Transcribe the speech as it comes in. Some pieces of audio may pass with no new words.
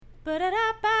It's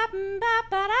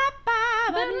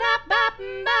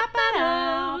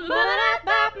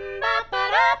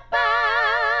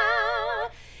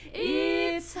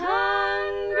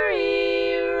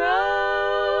Hungry Roses.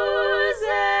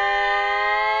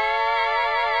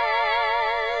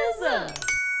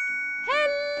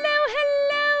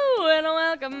 Hello, and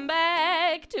welcome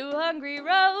back to Hungry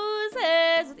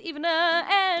Roses with Ivana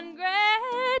and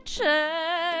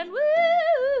Gretchen. Woo!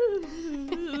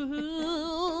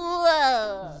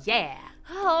 Yeah.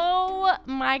 Oh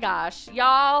my gosh,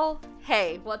 y'all.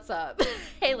 Hey, what's up?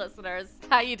 Hey, listeners,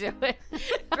 how you doing?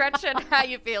 Gretchen, how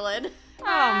you feeling?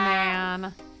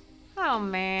 Oh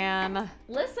man.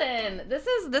 Listen,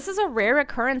 this is a rare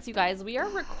occurrence, you guys. We are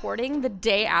recording the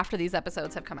day after these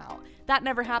episodes have come out. That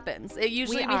never happens. We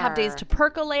have days to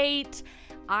percolate.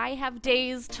 I have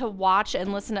days to watch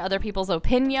and listen to other people's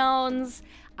opinions.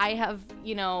 I have,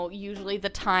 usually the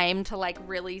time to like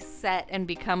really set and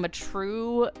become a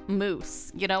true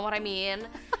moose. You know what I mean?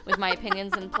 With my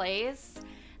opinions in place.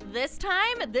 This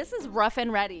time, this is rough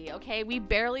and ready, okay? We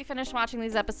barely finished watching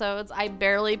these episodes. I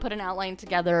barely put an outline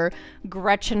together.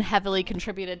 Gretchen heavily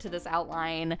contributed to this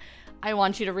outline. I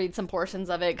want you to read some portions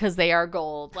of it because they are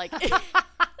gold. Like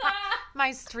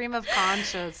My stream of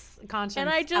conscience. And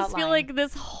I just feel like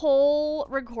this whole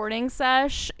recording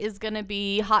sesh is going to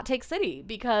be Hot Take City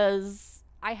because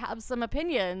I have some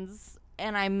opinions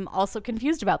and I'm also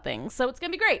confused about things. So it's going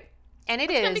to be great. And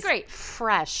it's going to be great.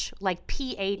 Fresh, like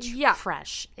pH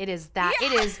fresh. It is that. Yeah.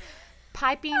 It is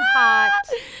piping hot,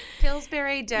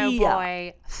 Pillsbury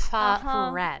Doughboy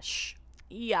fresh.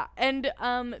 Yeah, and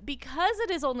because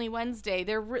it is only Wednesday,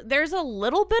 there's a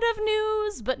little bit of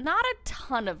news, but not a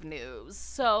ton of news.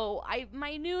 So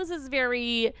my news is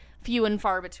very few and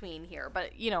far between here.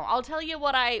 But I'll tell you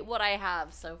what I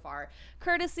have so far,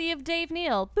 courtesy of Dave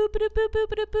Neal. Boop boop boop boop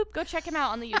boop boop. Go check him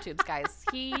out on the YouTubes, guys.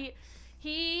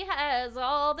 He has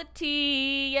all the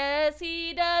tea. Yes,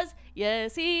 he does.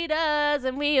 Yes, he does,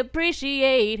 and we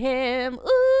appreciate him.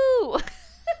 Ooh.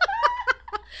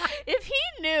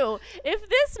 If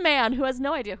this man, who has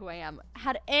no idea who I am,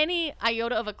 had any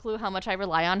iota of a clue how much I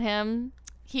rely on him,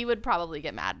 he would probably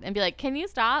get mad and be like, can you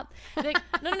stop? Like,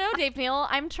 no, Dave Neal,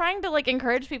 I'm trying to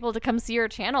encourage people to come see your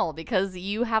channel because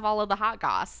you have all of the hot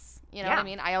goss. You know what I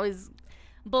mean? I always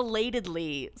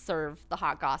belatedly serve the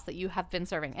hot goss that you have been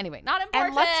serving. Anyway, not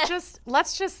important. And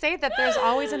let's just say that there's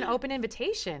always an open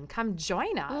invitation. Come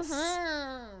join us.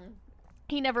 Mm-hmm.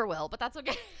 He never will, but that's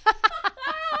okay.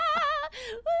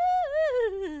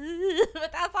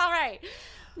 But that's all right.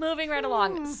 Moving right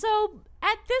along. So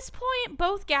at this point,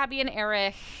 both Gabby and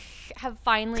Eric have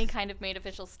finally kind of made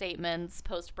official statements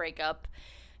post-breakup.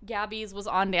 Gabby's was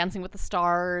on Dancing with the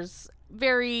Stars.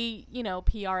 Very,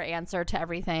 PR answer to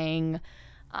everything.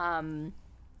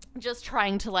 Just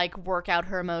trying to work out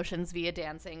her emotions via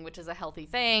dancing, which is a healthy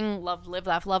thing. Love, live,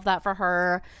 laugh, love that for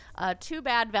her. Too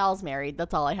bad Val's married.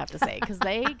 That's all I have to say because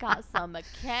they got some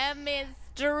chemistry.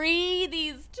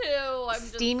 These two. I'm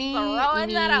steamy, just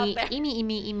throwing that out there.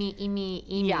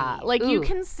 Eamy. Yeah, you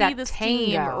can see the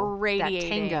steam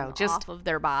radiating off of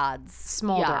their bods.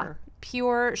 Smolder. Yeah.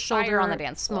 Pure shoulder fire on the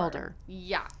dance floor. Smolder.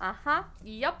 Yeah.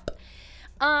 Yep.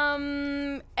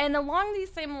 And along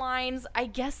these same lines, I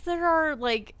guess there are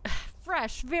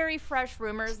very fresh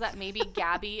rumors that maybe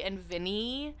Gabby and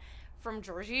Vinny from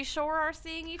Jersey Shore are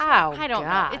seeing each other. I don't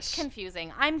know. It's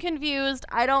confusing. I'm confused.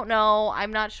 I don't know.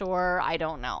 I'm not sure. I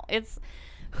don't know. It's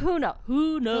who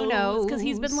knows? Because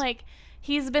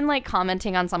he's been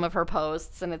commenting on some of her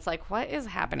posts, and it's what is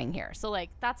happening here? So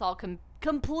that's all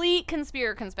complete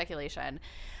speculation.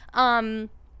 And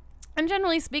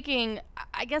generally speaking,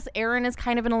 I guess Aaron is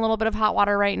kind of in a little bit of hot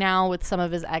water right now with some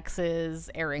of his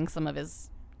exes airing some of his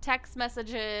text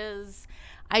messages.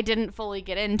 I didn't fully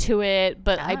get into it,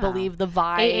 but I believe the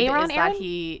vibe is that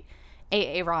he...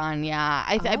 Aaron, yeah.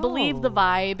 I believe the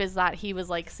vibe is that he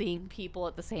was seeing people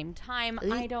at the same time.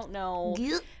 I don't know.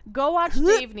 Go watch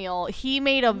Dave Neal. He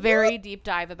made a very deep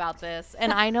dive about this,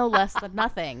 and I know less than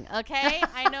nothing, okay?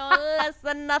 I know less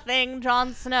than nothing,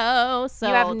 Jon Snow. So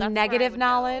you have negative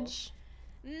knowledge?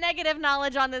 Negative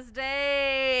knowledge on this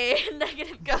day.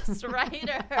 Negative Ghost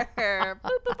Rider. Boop, boop,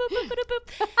 boop, boop, boop,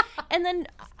 boop. And then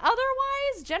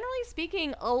otherwise, generally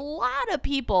speaking, a lot of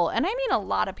people, and I mean a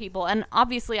lot of people, and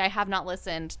obviously I have not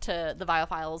listened to the Viall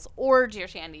Files or Dear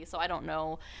Shandy, so I don't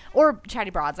know, or Chatty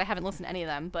Broads. I haven't listened to any of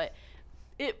them, but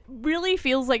it really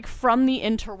feels like from the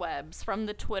interwebs, from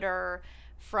the Twitter,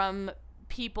 from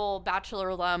people, Bachelor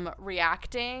alum,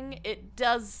 reacting, it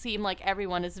does seem like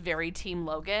everyone is very Team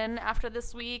Logan after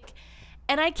this week.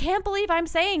 And I can't believe I'm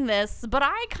saying this, but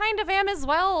I kind of am as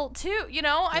well, too.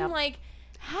 I'm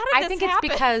How did this happen?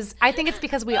 I think it's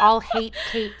because we all hate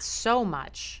Kate so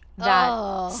much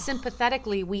that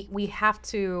sympathetically we have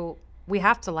to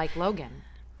like Logan.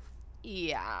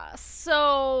 Yeah.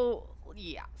 So let's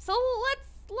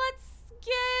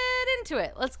get into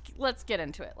it. Let's get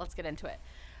into it.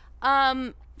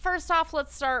 First off,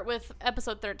 let's start with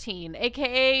episode 13,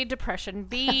 aka Depression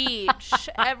Beach.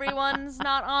 Everyone's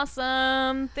not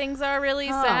awesome. Things are really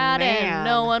sad and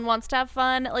no one wants to have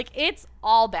fun. Like, it's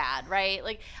all bad, right?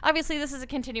 Like, obviously this is a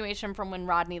continuation from when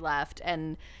Rodney left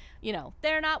and, you know,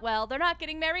 they're not well. They're not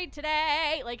getting married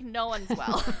today. Like, no one's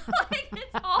well. Like,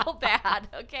 it's all bad,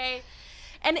 okay?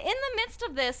 And in the midst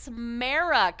of this,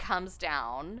 Mara comes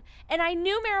down. And I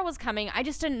knew Mara was coming. I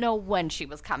just didn't know when she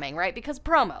was coming, right? Because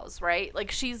promos, right?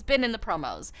 Like, she's been in the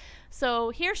promos.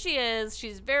 So here she is.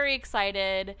 She's very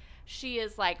excited. She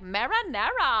is like,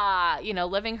 marinara, you know,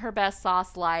 living her best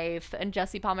sauce life. And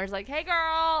Jesse Palmer's like, hey,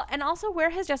 girl. And also, where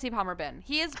has Jesse Palmer been?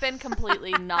 He has been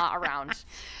completely not around.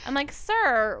 I'm like,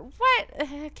 sir, what?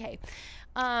 Okay.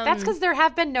 That's because there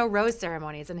have been no rose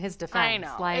ceremonies in his defense. I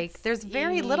know. Like, there's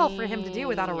very little for him to do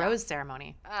without a rose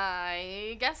ceremony.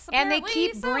 I guess and they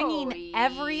keep so. bringing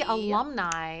every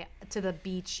alumni to the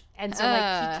beach. And so,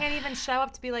 like, he can't even show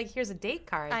up to be like, here's a date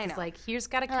card. Because, like, here's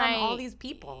got to come all these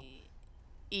people.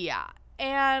 Yeah.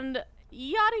 And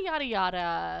yada, yada,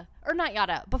 yada. Or not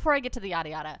yada. Before I get to the yada,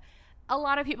 yada. A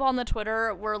lot of people on the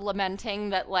Twitter were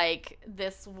lamenting that, like,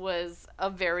 this was a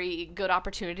very good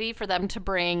opportunity for them to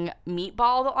bring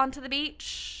Meatball onto the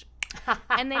beach,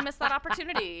 and they missed that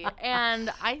opportunity.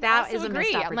 And I also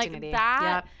agree. I'm like,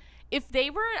 that, if they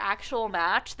were an actual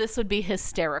match, this would be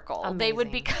hysterical. Amazing. They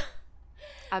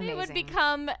would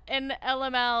become an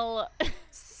LML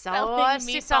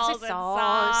saucy. So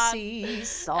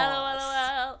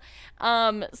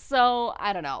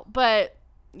I don't know, but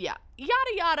yeah, yada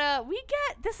yada.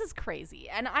 This is crazy,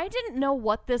 and I didn't know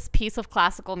what this piece of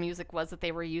classical music was that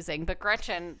they were using. But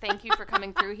Gretchen, thank you for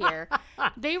coming through here.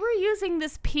 They were using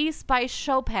this piece by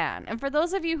Chopin, and for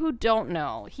those of you who don't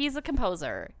know, he's a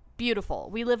composer. Beautiful.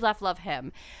 We live, laugh, love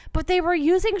him. But they were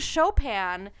using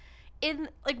Chopin in,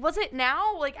 like, was it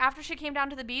now? Like, after she came down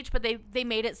to the beach, but they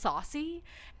made it saucy,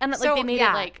 and like they made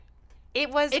it like. It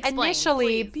was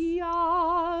initially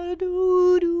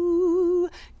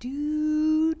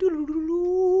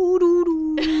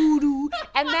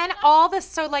and then all this,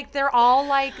 so like they're all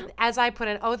like, as I put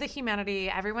it, oh, the humanity,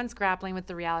 everyone's grappling with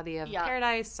the reality of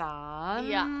Paradise,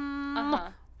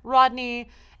 Rodney,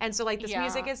 and so like this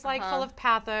music is like full of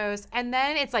pathos, and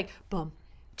then it's like boom,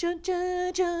 jun,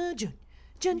 jun, jun, jun.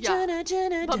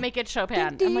 But make it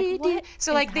Chopin. I'm like, what?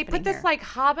 So like they put this like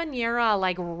habanera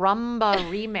like rumba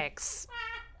remix,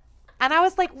 and I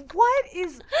was like, what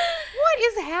is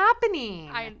happening?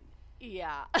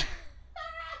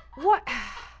 What?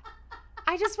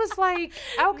 I just was like,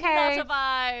 okay, that's a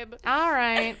vibe. All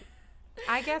right,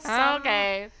 I guess so.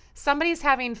 Okay. Somebody's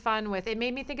having fun with it.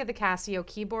 Made me think of the Casio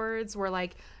keyboards where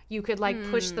like you could like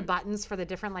push the buttons for the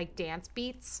different like dance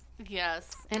beats. Yes.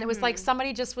 And it was like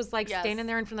somebody just was like standing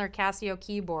there in front of their Casio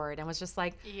keyboard and was just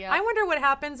like, I wonder what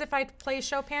happens if I play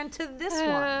Chopin to this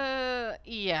one.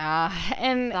 Yeah.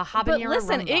 And the habanera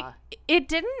listen, rumba.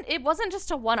 It wasn't just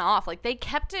a one-off. Like, they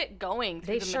kept it going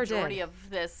through the majority of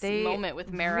this moment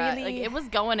with Mara. Like, it was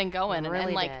going and going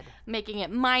and like making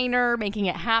it minor, making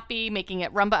it happy, making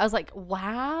it rumba. I was like,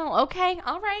 wow, okay,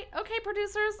 all right, okay,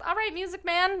 producers, all right, music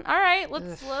man, all right,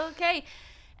 okay.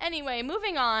 Anyway,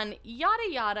 moving on. Yada,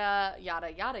 yada,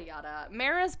 yada, yada, yada.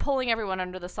 Mara's pulling everyone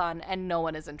under the sun, and no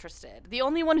one is interested. The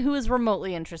only one who is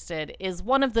remotely interested is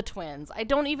one of the twins. I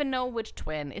don't even know which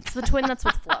twin. It's the twin that's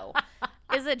with Flo.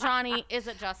 Is it Johnny? Is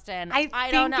it Justin?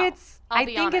 I don't know. I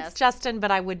think it's Justin,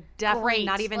 but I would definitely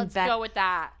not even bet. Let's go with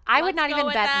that. I would not even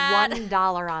bet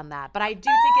 $1 on that, but I do think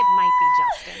it might be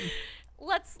Justin.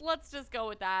 Let's just go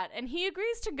with that. And he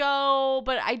agrees to go,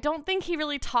 but I don't think he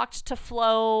really talked to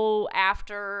Flo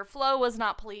after. Flo was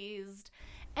not pleased.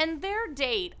 And their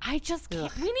date, I just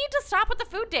can't. We need to stop with the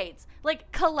food dates.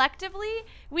 Like, collectively,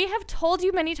 we have told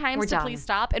you many times to please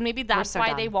stop, and maybe that's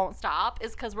why they won't stop,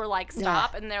 is because we're like,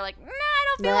 stop, and they're like, nah,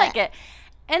 I don't feel like it.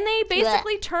 And they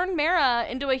basically turn Mara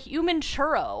into a human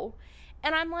churro.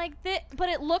 And I'm like, but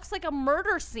it looks like a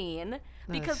murder scene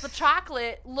because the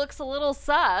chocolate looks a little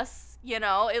sus. You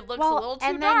know, it looks a little too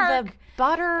and dark. And then the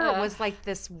butter was like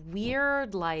this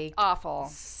weird, like awful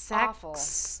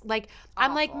sex. Like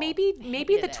I'm like maybe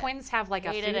the twins have like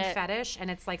a food fetish,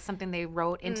 and it's like something they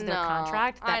wrote into their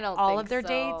contract that all of their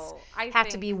dates have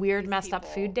to be weird, messed up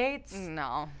food dates.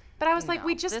 No. But I was like,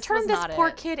 we just turned this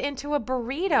poor kid into a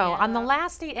burrito on the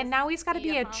last date, and now he's got to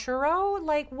be a churro.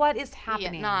 Like, what is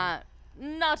happening?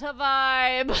 not a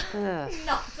vibe.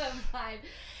 Not a vibe.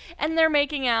 And they're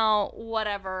making out,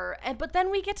 whatever. But then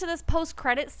we get to this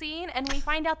post-credit scene, and we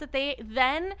find out that they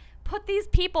then put these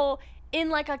people in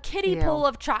like a kiddie pool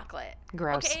of chocolate.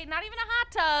 Gross. Okay, not even a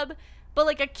hot tub, but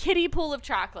like a kiddie pool of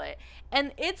chocolate.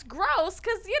 And it's gross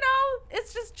because,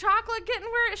 it's just chocolate getting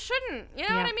where it shouldn't. You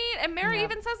know what I mean? And Mara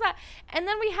even says that. And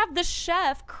then we have the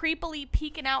chef creepily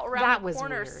peeking out around the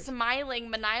corner, smiling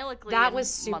maniacally. That was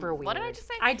super weird. What did I just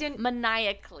say? I didn't.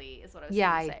 Maniacally is what I was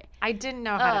trying to say. I didn't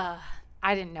know how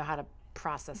I didn't know how to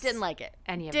process. Didn't like it.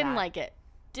 Any of Didn't that. like it.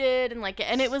 Didn't like it.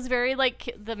 And it was very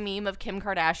like the meme of Kim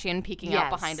Kardashian peeking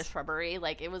out behind a shrubbery.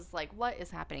 Like, it was like, what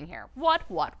is happening here? What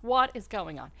is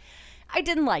going on? I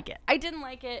didn't like it.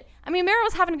 I mean, Mara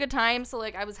was having a good time, so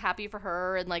like I was happy for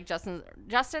her, and like Justin,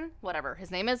 whatever his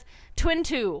name is, Twin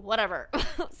 2, whatever,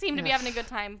 seemed to be having a good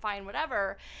time, fine,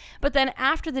 whatever. But then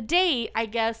after the date, I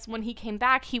guess when he came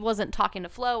back, he wasn't talking to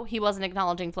Flo. He wasn't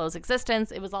acknowledging Flo's existence.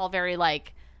 It was all very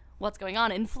like, what's going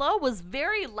on? And Flo was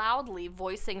very loudly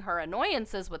voicing her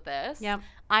annoyances with this. Yep.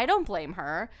 I don't blame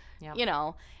her.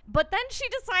 Yep. But then she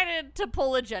decided to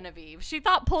pull a Genevieve. She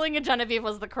thought pulling a Genevieve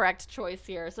was the correct choice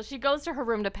here. So she goes to her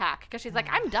room to pack because she's like,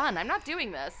 I'm done. I'm not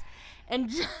doing this.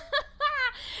 And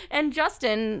and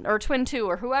Justin or Twin 2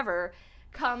 or whoever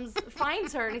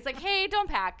finds her and he's like, hey, don't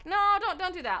pack. No,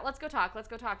 don't do that. Let's go talk.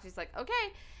 She's like,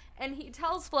 okay. And he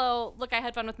tells Flo, look, I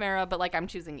had fun with Mara, but like I'm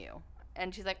choosing you.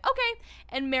 And she's like, okay.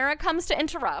 And Mara comes to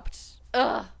interrupt.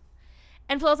 Ugh.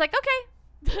 And Flo's like,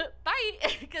 okay,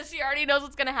 bye. Because she already knows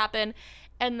what's going to happen.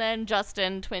 And then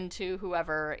Justin, Twin 2,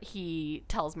 whoever, he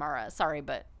tells Mara, sorry,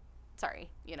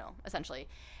 essentially.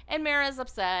 And Mara's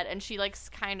upset, and she, like,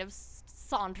 kind of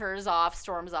saunters off,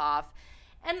 storms off.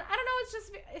 And I don't know, it's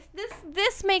just,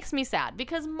 this makes me sad,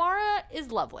 because Mara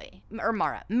is lovely. Or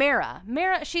Mara,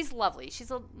 she's lovely.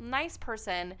 She's a nice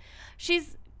person.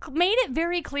 She's made it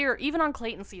very clear, even on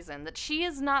Clayton season, that she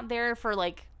is not there for,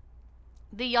 like,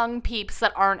 the young peeps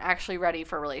that aren't actually ready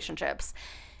for relationships.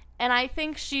 And I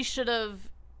think she should have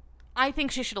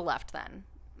left then.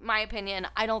 My opinion,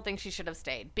 I don't think she should have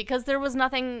stayed because there was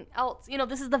nothing else.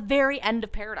 This is the very end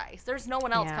of Paradise. There's no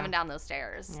one else coming down those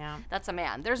stairs. Yeah. That's a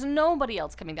man. There's nobody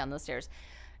else coming down those stairs.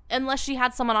 Unless she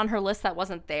had someone on her list that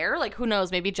wasn't there. Like, who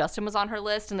knows? Maybe Justin was on her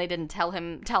list and they didn't tell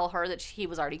her that he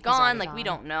was already gone. We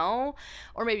don't know.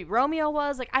 Or maybe Romeo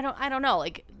was. Like, I don't know.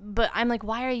 Like, but I'm like,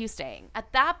 why are you staying?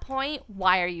 At that point,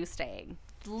 why are you staying?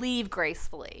 Leave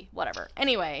gracefully. Whatever.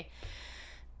 Anyway,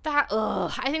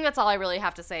 I think that's all I really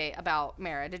have to say about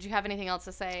Mara. Did you have anything else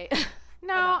to say?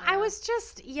 No, I was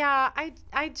just,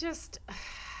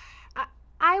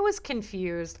 I was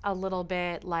confused a little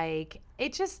bit. Like,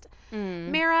 it just,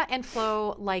 Mara and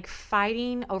Flo, like,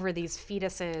 fighting over these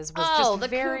fetuses was just the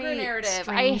very cougar narrative.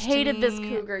 I hated this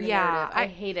cougar narrative. I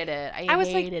hated it. I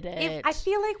hated it. I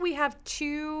feel like we have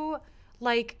two,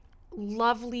 like,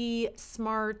 lovely,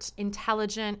 smart,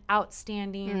 intelligent,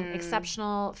 outstanding,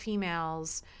 exceptional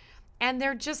females, and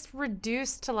they're just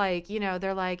reduced to, like,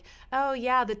 they're like, oh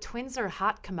yeah, the twins are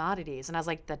hot commodities. And I was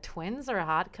like, the twins are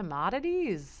hot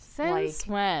commodities? Since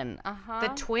like, when?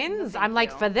 The twins? I'm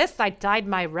like, for this I dyed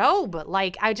my robe.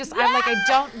 Like, I'm like,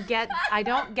 I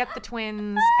don't get the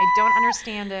twins. I don't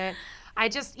understand it. I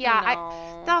just,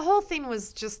 the whole thing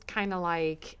was just kind of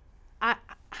like,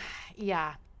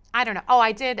 I don't know. Oh,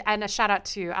 I did. And a shout out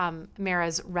to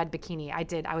Mara's red bikini.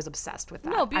 I was obsessed with that.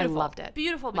 No, beautiful. I loved it.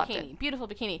 Beautiful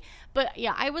bikini. But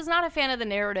yeah, I was not a fan of the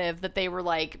narrative that they were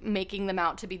like making them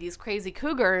out to be these crazy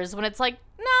cougars when it's like,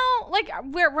 no, like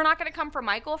we're not going to come for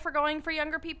Michael for going for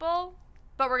younger people,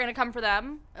 but we're going to come for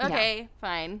them. Okay,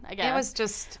 fine. I guess. It was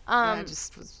just, I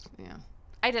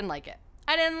didn't like it.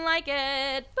 Boop,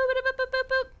 boop,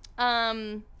 boop,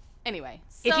 boop. Anyway,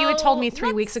 so if you had told me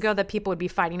 3 weeks ago that people would be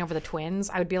fighting over the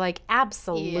twins, I would be like,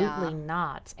 absolutely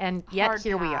not. And yet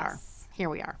here we are.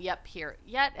 Yep, here.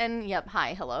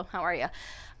 Hi, hello. How are you?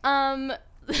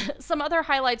 Some other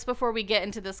highlights before we get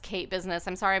into this Kate business.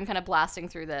 I'm sorry I'm kind of blasting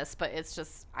through this, but it's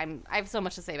just I have so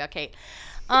much to say about Kate.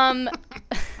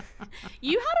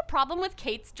 You had a problem with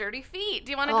Kate's dirty feet.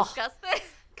 Do you want to discuss this?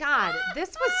 God, they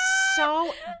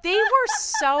were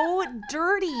so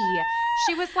dirty.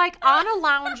 She was like on a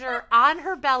lounger on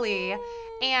her belly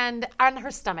and on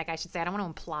her stomach, I should say. I don't want to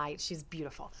imply she's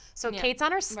beautiful. So Kate's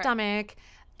on her stomach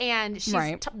and she's,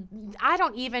 I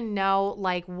don't even know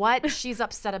like what she's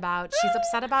upset about. She's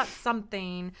upset about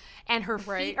something and her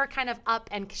feet are kind of up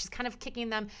and she's kind of kicking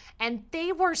them. And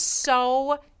they were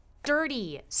so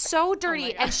dirty, so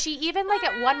dirty. And she even like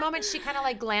at one moment she kind of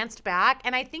like glanced back,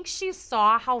 and I think she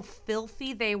saw how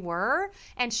filthy they were,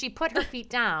 and she put her feet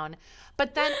down.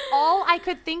 But then all I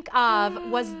could think of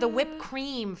was the whipped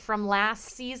cream from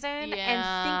last season, and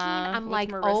thinking, I'm like,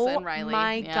 Marissa oh and Riley.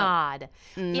 my God.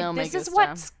 No, if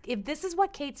this is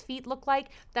what Kate's feet look like,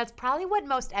 that's probably what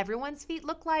most everyone's feet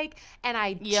look like. And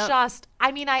I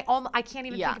I can't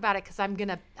even think about it because I'm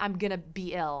gonna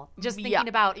be ill just thinking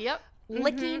about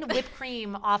licking whipped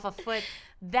cream off a foot.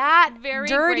 That very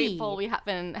dirty. Grateful we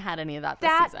haven't had any of that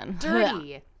this season.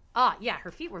 Dirty. Oh, yeah,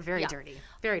 her feet were very dirty.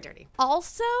 Very dirty.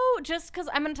 Also, just because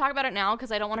I'm going to talk about it now because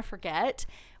I don't want to forget,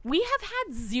 we have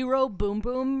had zero boom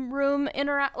boom room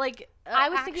I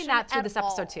was thinking that through this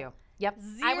episode too. Yep.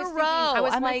 Zero. I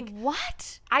was I'm like,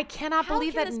 what? I cannot How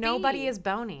believe can that this nobody be? is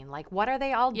boning. Like, what are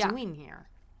they all doing here?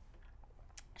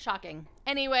 Shocking.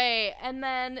 Anyway, and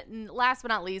then last but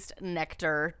not least,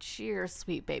 Nectar. Cheers,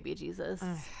 sweet baby Jesus.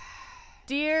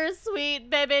 Dear sweet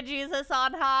baby Jesus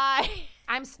on high.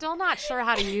 I'm still not sure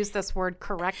how to use this word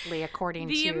correctly according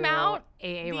to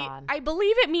Aaron. I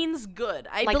believe it means good.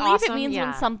 I Like believe awesome? it means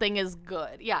Yeah. when something is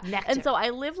good. Yeah. Nectar. And so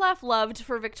I live, laugh, loved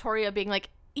for Victoria being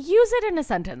like, use it in a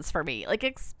sentence for me. Like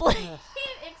explain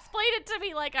it to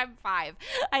me like I'm 5.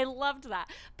 I loved that.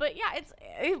 But yeah,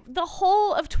 the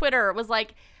whole of Twitter was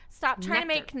like, stop trying to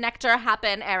make nectar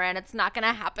happen, Aaron. It's not going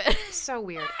to happen. So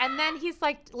weird. And then he's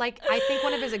like I think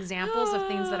one of his examples of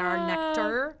things that are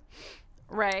nectar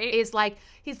right is like,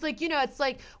 he's like, it's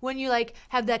like when you like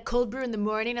have that cold brew in the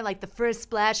morning and like the first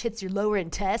splash hits your lower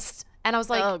intestine. And I was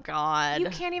like, oh God. You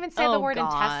can't even say the word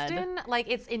intestine. Like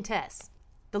it's intest.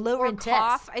 The lower intestine.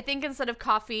 Cough. I think instead of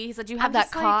coffee, he said you have I'm that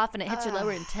just like, cough and it hits your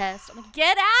lower intestine. I'm like,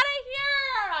 get out of here.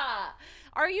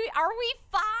 Are we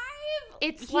 5?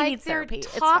 It's He like needs they're therapy. It's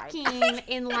fine. talking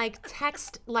in like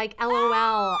text, like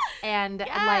LOL, and like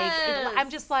I'm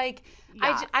just like,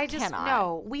 Yeah, I just cannot.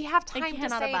 know we have time to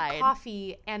cannot say abide.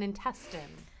 coffee and intestine,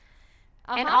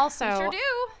 and Uh-huh, also we sure do.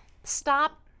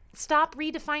 stop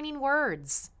redefining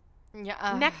words.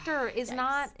 Yeah, Nectar is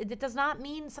not. It does not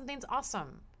mean something's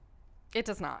awesome. It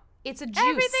does not. It's a juice.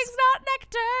 Everything's not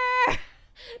nectar.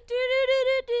 Do.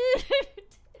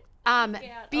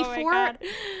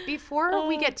 Before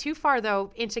we get too far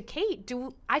though into Kate,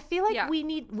 I feel like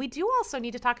we do also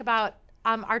need to talk about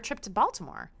our trip to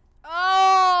Baltimore.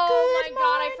 Oh Good my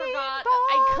God, I morning, forgot.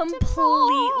 I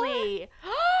completely.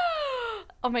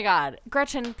 Oh my God,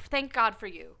 Gretchen, thank God for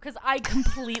you, because I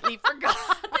completely forgot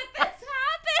that this happened.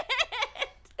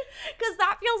 Because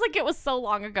that feels like it was so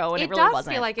long ago, and it really does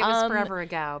wasn't. feel like it was forever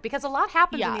ago, because a lot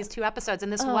happens in yeah. these 2 episodes,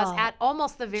 and this was at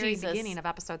almost the very Jesus. beginning of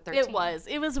episode 13.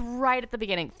 It was right at the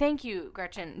beginning. Thank you,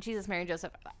 Gretchen. Jesus, Mary,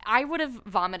 Joseph. I would have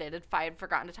vomited if I had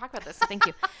forgotten to talk about this, so thank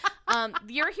you.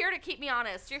 You're here to keep me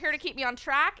honest. You're here to keep me on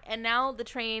track, and now the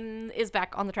train is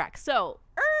back on the track. So,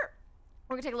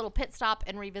 we're going to take a little pit stop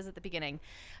and revisit the beginning.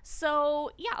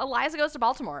 So, yeah, Eliza goes to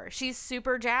Baltimore. She's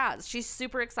super jazzed. She's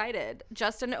super excited.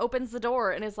 Justin opens the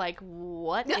door and is like,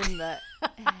 what in the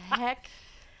heck?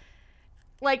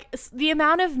 Like, the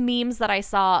amount of memes that I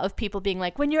saw of people being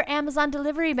like, when your Amazon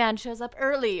delivery man shows up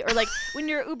early, or like, when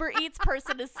your Uber Eats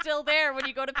person is still there when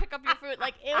you go to pick up your food.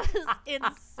 Like, it was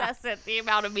incessant, the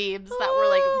amount of memes that were,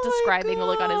 like, describing the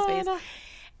look on his face.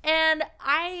 And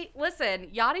listen,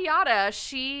 yada yada,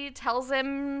 she tells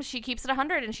him, she keeps it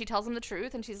 100 and she tells him the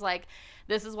truth. And she's like,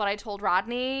 this is what I told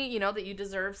Rodney, that you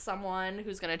deserve someone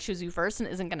who's going to choose you first and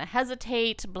isn't going to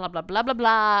hesitate, blah, blah, blah, blah,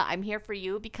 blah. I'm here for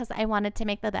you because I wanted to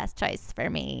make the best choice for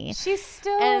me. She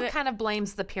still kind of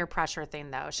blames the peer pressure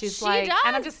thing, though. She does.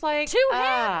 And I'm just like, to him.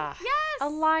 Yes.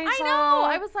 Eliza. I know.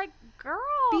 I was like, girl.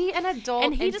 Be an adult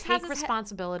and he just take has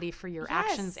responsibility for your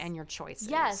actions and your choices.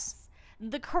 Yes.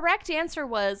 The correct answer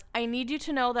was, I need you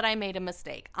to know that I made a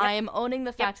mistake. Yep. I am owning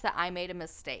the fact that I made a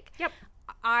mistake. Yep.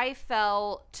 I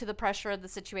fell to the pressure of the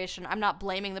situation. I'm not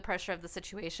blaming the pressure of the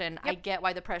situation. Yep. I get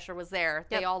why the pressure was there.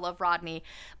 Yep. They all love Rodney.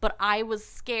 But I was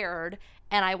scared,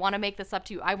 and I want to make this up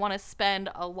to you. I want to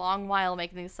spend a long while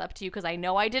making this up to you because I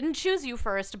know I didn't choose you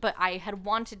first, but I had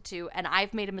wanted to, and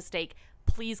I've made a mistake.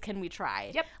 Please, can we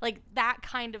try? Yep. Like that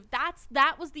kind of,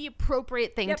 that was the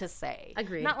appropriate thing to say.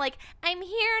 Agreed. Not like, I'm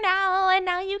here now and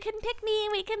now you can pick me.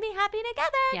 We can be happy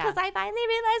together because I finally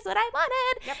realized what I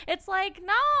wanted. Yep. It's like,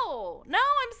 no,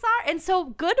 I'm sorry. And so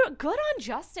good on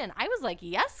Justin. I was like,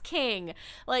 yes, king.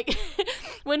 Like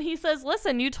when he says,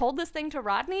 listen, you told this thing to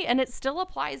Rodney and it still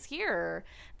applies here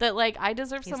that like I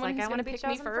deserve someone who's going to pick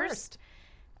me first.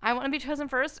 I want to be chosen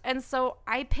first. And so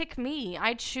I pick me.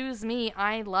 I choose me.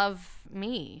 I love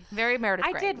me. Very Meredith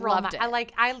Grey. I did roll Loved my,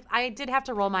 it. I did have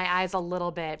to roll my eyes a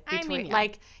little bit I between, mean, yeah.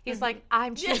 like, he's like,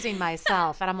 I'm choosing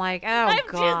myself. And I'm like, oh I'm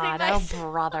choosing God, oh myself.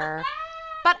 brother.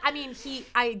 But I mean,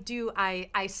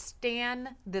 I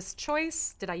stan this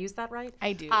choice. Did I use that right?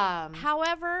 I do.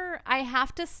 However, I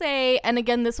have to say, and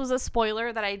again, this was a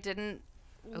spoiler that I didn't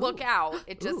look out.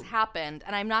 It just happened,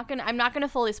 and I'm not gonna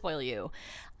fully spoil you.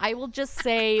 I will just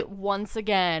say once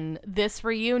again, this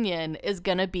reunion is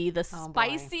gonna be the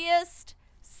boy. spiciest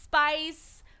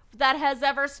spice that has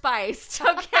ever spiced.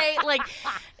 Okay, like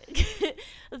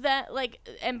that, like,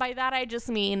 and by that I just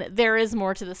mean there is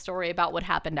more to the story about what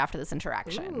happened after this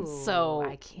interaction. Ooh, So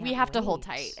I can't we have to hold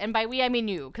wait. tight, and by we I mean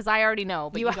you, because I already know,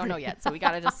 but you don't know yet. So we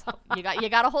gotta just you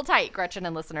gotta hold tight, Gretchen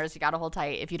and listeners. You gotta hold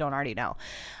tight if you don't already know.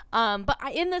 But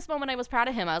in this moment, I was proud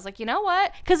of him. I was like, you know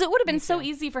what? Because it would have been so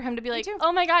easy for him to be like,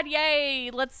 oh my God,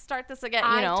 yay, let's start this again.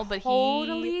 You know, but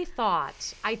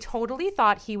I totally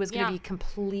thought he was going to Yeah. be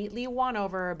completely won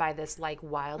over by this like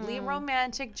wildly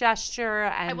romantic gesture.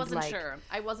 And I wasn't like, sure.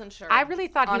 I wasn't sure. I really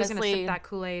thought he was going to Honestly, sip that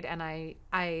Kool-Aid, and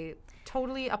I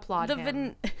totally applaud the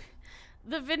him.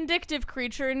 the vindictive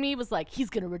creature in me was like, he's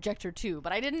gonna reject her too,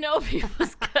 but I didn't know if he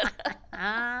was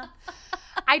gonna.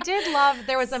 I did love,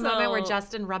 there was a moment where So-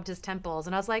 Justin rubbed his temples,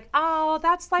 and I was like, oh,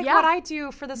 that's like Yeah. what I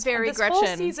do for this, Very this whole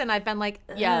Gretchen. season. I've been like,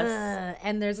 Yes. "Ugh,"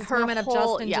 and there's this Her moment of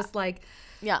whole- Justin yeah. just like,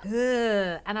 Yeah.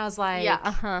 ugh, and I was like,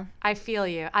 Yeah. I feel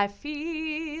you. I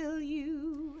feel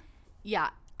you. Yeah.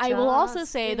 I will also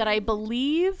say Justin. that I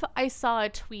believe I saw a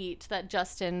tweet that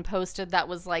Justin posted that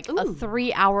was like a Ooh.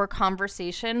 3-hour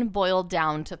conversation boiled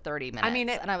down to 30 minutes. mean,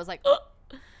 and I was like, oh,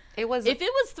 It was, if it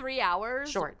was 3 hours,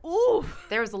 Short. Ooh,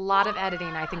 there was a lot of editing,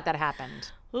 I think, that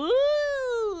happened.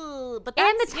 ooh. But that's,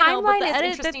 And the you know, but timeline the is edit-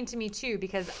 interesting to me too,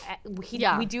 because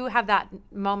Yeah. we do have that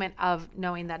moment of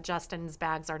knowing that Justin's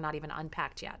bags are not even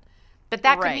unpacked yet. But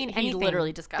that could Right. mean He anything.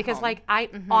 literally just got because home. like I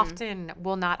often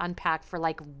will not unpack for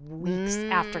like weeks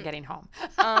after getting home.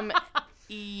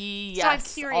 Yes. So I'm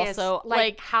curious, Also,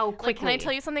 like, how Like, can I quickly?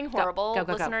 tell you something Go, horrible, go, go,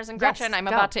 go. listeners and Yes, Gretchen? I'm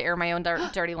go. about to air my own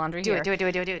dirty laundry Do here. it, do it, do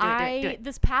it, do it, do it, do it, do it.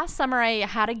 This past summer, I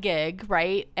had a gig,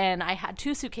 right? And I had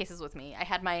 2 suitcases with me. I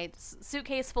had my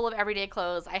suitcase full of everyday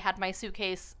clothes. I had my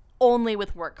suitcase only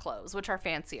with work clothes, which are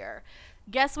fancier.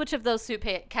 Guess which of those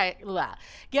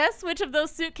Guess which of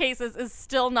those suitcases is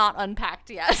still not unpacked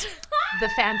yet? The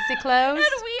fancy clothes.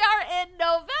 And we are in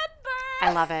November.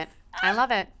 I love it. I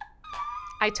love it.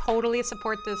 I totally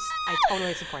support this. I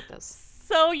totally support this.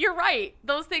 So you're right.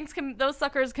 Those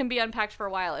suckers can be unpacked for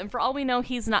a while. And for all we know,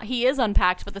 he is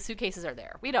unpacked, but the suitcases are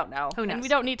there. We don't know. Who knows? And we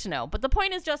don't need to know. But the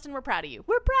point is, Justin, we're proud of you.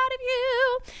 We're proud of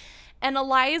you. And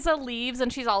Eliza leaves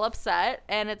and she's all upset.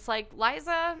 And it's like,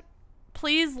 Liza,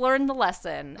 please learn the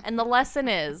lesson. And the lesson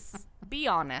is, be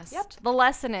honest. Yep. The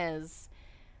lesson is,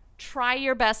 try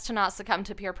your best to not succumb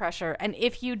to peer pressure. And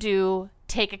if you do,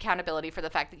 take accountability for the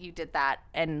fact that you did that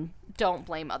and don't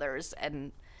blame others.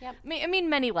 And Yep. I mean,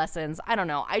 many lessons. I don't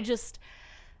know.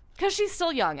 Because she's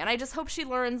still young, and I just hope she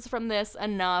learns from this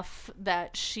enough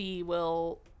that she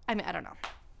will. I mean, I don't know.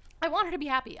 I want her to be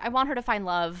happy. I want her to find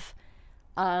love.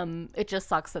 It just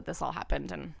sucks that this all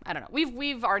happened, and I don't know.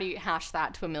 We've already hashed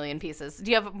that to a million pieces.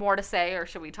 Do you have more to say, or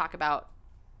should we talk about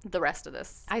the rest of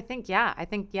this? I think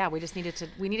yeah. We just needed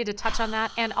to touch on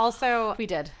that, and also We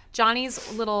did.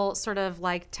 Johnny's little sort of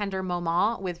like tender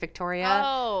moment with Victoria.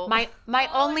 Oh. My Oh,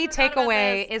 only I forgot about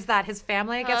takeaway this. is that his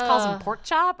family, I guess, calls him pork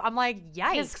chop. I'm like,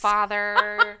 yikes. His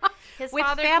father. His With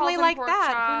father family calls him like pork that,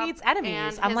 who chop, needs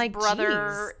enemies? And I'm his like,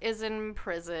 brother is in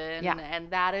prison. Yeah. And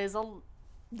that is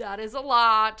a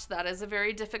lot. That is a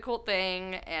very difficult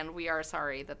thing. And we are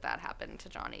sorry that happened to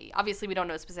Johnny. Obviously, we don't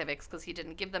know specifics because he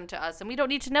didn't give them to us and we don't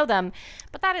need to know them.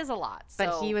 But that is a lot.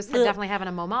 But So, he was definitely having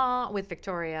a moment with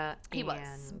Victoria. He was.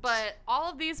 and- But all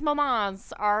of these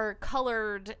moments are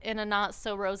colored in a not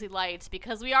so rosy light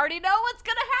because we already know what's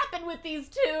going to happen with these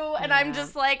two. And I'm Yeah.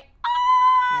 just like,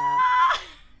 ah!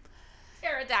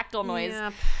 Pterodactyl noise.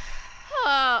 Yep.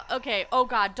 Okay. Oh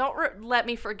God! Don't let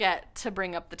me forget to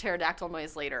bring up the pterodactyl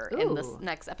noise later in this Ooh.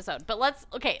 next episode. But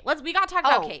we gotta talk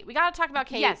about Oh. Kate. We gotta talk about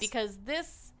Kate Yes. because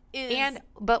this is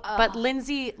But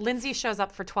Lindsay shows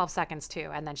up for 12 seconds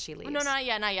too, and then she leaves. no, not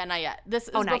yet. This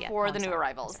is not yet. before Oh, the I'm new sorry.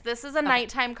 arrivals. This is a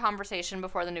nighttime conversation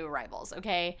before the new arrivals.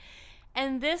 Okay.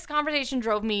 And this conversation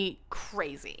drove me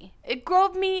crazy. It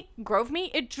drove me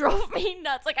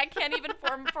nuts. Like I can't even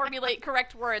formulate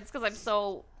correct words because I'm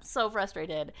so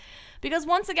frustrated. Because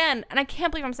once again, and I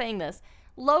can't believe I'm saying this,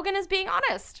 Logan is being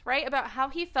honest, right? About how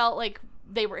he felt like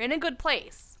they were in a good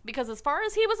place. because as far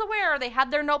as he was aware, they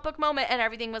had their notebook moment and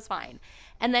everything was fine.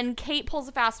 And then Kate pulls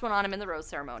a fast one on him in the rose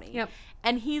ceremony. Yep.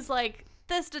 And he's like,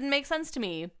 this didn't make sense to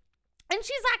me. And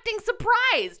she's acting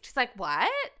surprised. She's like,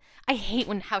 what? I hate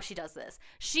how she does this.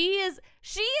 She is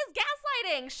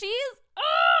gaslighting.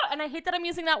 And I hate that I'm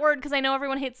using that word because I know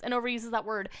everyone hates and overuses that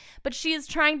word. But she is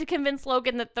trying to convince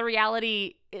Logan that the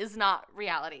reality is not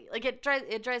reality. Like, it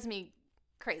drives me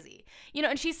crazy. You know,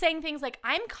 and she's saying things like,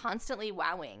 I'm constantly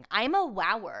wowing. I'm a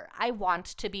wower. I want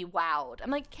to be wowed.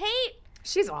 I'm like, Kate.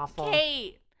 She's awful.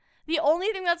 Kate. The only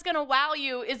thing that's going to wow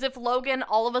you is if Logan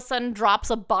all of a sudden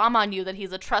drops a bomb on you that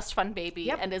he's a trust fund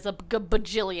baby and is a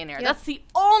bajillionaire. Yep. That's the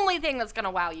only thing that's going to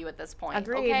wow you at this point.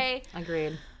 Agreed. Okay?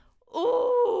 Agreed.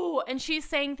 Ooh. And she's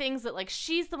saying things that, like,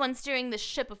 she's the one steering the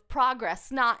ship of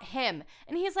progress, not him.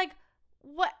 And he's like,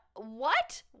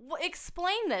 what?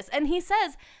 Explain this. And he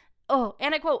says, oh,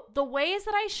 and I quote, the ways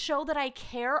that I show that I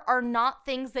care are not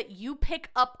things that you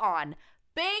pick up on.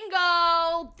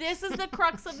 Bingo! This is the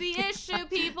crux of the issue,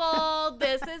 people.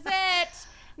 This is it.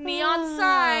 Neon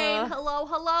sign. Hello,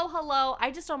 hello, hello.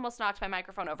 I just almost knocked my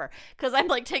microphone over because I'm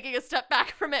like taking a step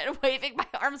back from it and waving my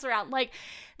arms around. Like,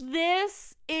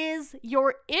 this is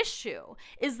your issue,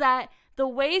 is that the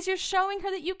ways you're showing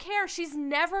her that you care, she's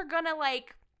never gonna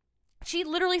like. She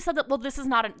literally said that, well, that's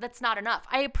not enough.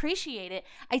 I appreciate it.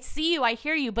 I see you. I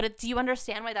hear you. But do you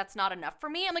understand why that's not enough for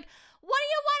me? I'm like, what do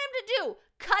you want him to do?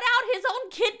 Cut out his own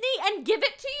kidney and give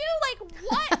it to you? Like,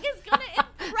 what is going to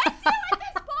impress you at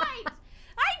this point?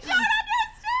 I don't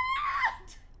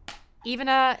understand.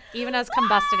 Even as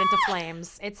combusted into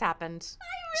flames. It's happened.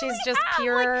 Really She's just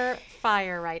pure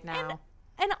fire right now.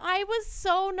 And I was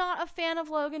so not a fan of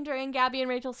Logan during Gabby and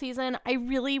Rachel season. I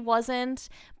really wasn't.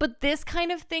 But this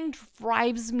kind of thing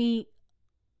drives me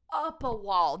up a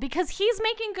wall because he's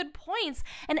making good points.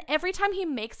 And every time he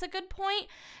makes a good point,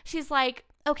 she's like,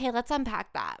 okay, let's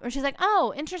unpack that. Or she's like,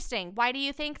 oh, interesting. Why do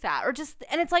you think that? Or just,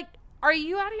 and it's like, are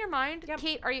you out of your mind? Yep.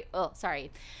 Kate, are you? Oh,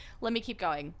 sorry. Let me keep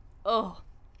going. Oh.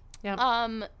 Yep.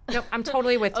 Nope, I'm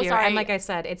totally with you. Sorry. And like I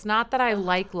said, it's not that I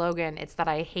like Logan, it's that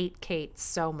I hate Kate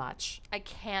so much. I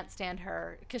can't stand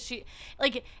her because she,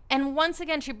 like, and once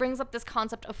again, she brings up this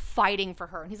concept of fighting for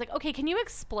her. And he's like, okay, can you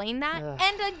explain that? Ugh.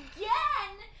 And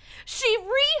again, she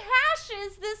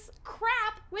rehashes this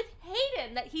crap with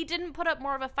Hayden that he didn't put up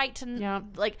more of a fight to,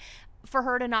 like, for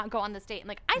her to not go on this date. And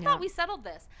like, I thought we settled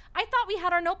this. I thought we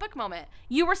had our notebook moment.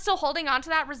 You were still holding on to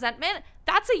that resentment.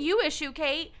 That's a you issue,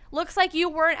 Kate. Looks like you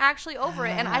weren't actually over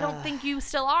it, and I don't think you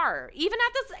still are. Even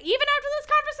after this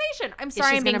conversation. I'm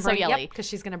sorry I'm being so yelly. Because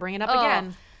she's gonna bring it up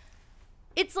again.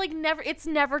 It's like it's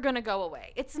never gonna go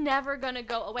away. It's never gonna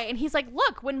go away. And he's like,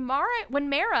 look, when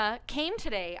Mara came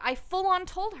today, I full on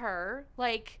told her,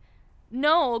 like,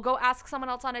 no, go ask someone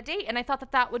else on a date. And I thought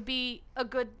that would be a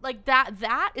good, like,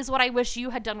 that is what I wish you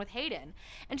had done with Hayden.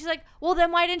 And she's like, well,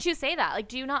 then why didn't you say that? Like,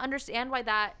 do you not understand why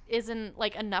that isn't,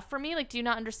 like, enough for me? Like, do you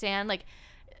not understand, like,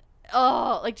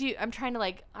 oh, like, I'm trying to,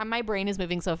 like, my brain is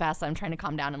moving so fast that I'm trying to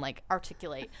calm down and, like,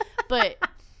 articulate. But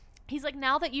he's like,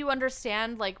 now that you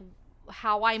understand, like,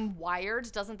 how I'm wired,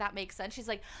 doesn't that make sense? She's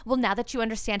like, well, now that you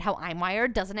understand how I'm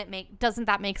wired, doesn't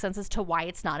that make sense as to why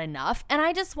it's not enough? And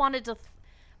I just wanted to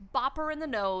bop her in the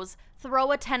nose,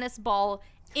 throw a tennis ball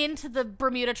into the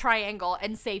Bermuda Triangle,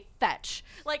 and say fetch.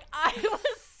 Like, I was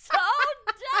so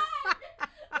done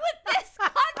with this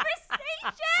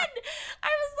conversation. I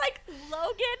was like,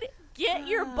 Logan, get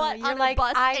your butt on a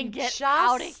bus and get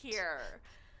out of here.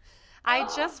 I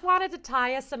just wanted to tie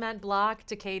a cement block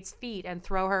to Kate's feet and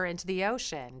throw her into the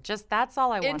ocean. Just that's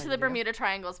all I wanted to do. Into the Bermuda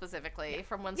Triangle specifically,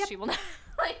 from whence she will not.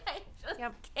 Like, I just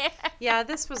can't. Yeah,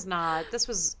 this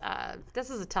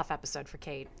is a tough episode for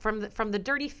Kate. From the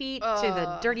dirty feet to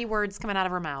the dirty words coming out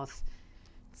of her mouth.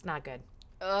 It's not good.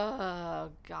 Oh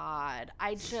God,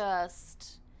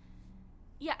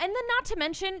 yeah, and then not to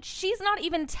mention, she's not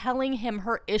even telling him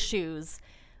her issues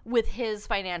with his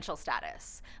financial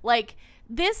status. Like,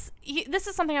 this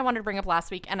is something I wanted to bring up last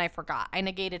week, and I forgot. I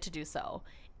negated to do so.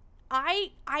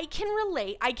 I can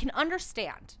relate. I can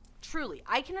understand. Truly,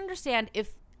 I can understand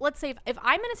if, let's say, if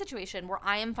I'm in a situation where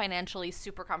I am financially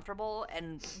super comfortable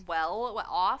and well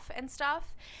off and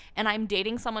stuff, and I'm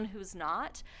dating someone who's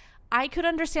not, I could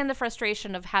understand the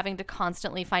frustration of having to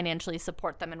constantly financially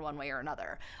support them in one way or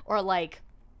another. Or, like,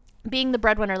 being the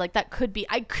breadwinner, like, that could be,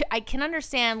 I can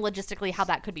understand logistically how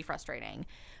that could be frustrating.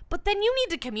 But then you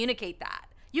need to communicate that.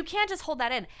 You can't just hold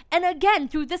that in. And again,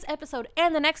 through this episode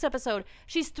and the next episode,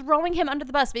 she's throwing him under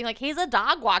the bus, being like, he's a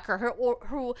dog walker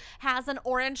who has an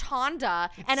orange Honda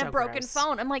and so a broken gross.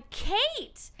 phone. I'm like,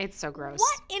 Kate. It's so gross.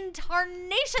 What in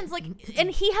tarnations? Like, and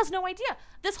he has no idea.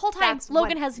 This whole time,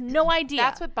 Logan has no idea.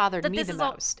 That's what bothered me the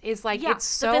most. Is like, it's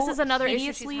so this is another issue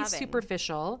she's hideously having.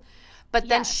 superficial, but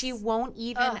then Yes. she won't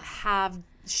even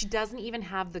she doesn't even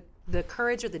have the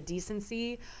courage or the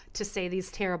decency to say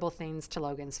these terrible things to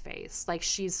Logan's face. Like,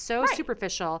 she's so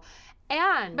superficial.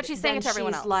 But she's saying it to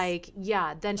everyone else. Like,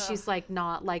 she's like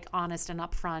not like honest and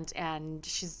upfront, and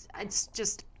it's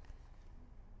just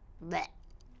bleh.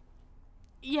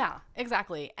 Yeah,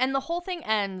 exactly. And the whole thing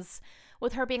ends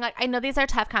with her being like, I know these are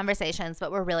tough conversations,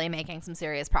 but we're really making some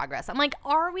serious progress. I'm like,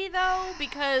 are we though?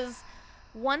 Because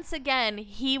once again,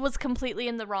 he was completely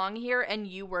in the wrong here and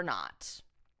you were not.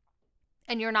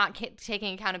 And you're not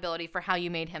taking accountability for how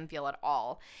you made him feel at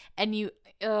all. And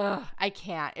I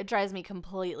can't. It drives me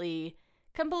completely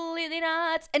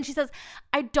nuts. And she says,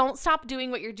 I don't stop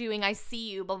doing what you're doing. I see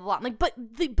you, blah, blah, blah. I'm like,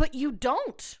 but you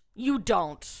don't. You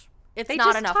don't. It's They not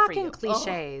just enough talk for you. in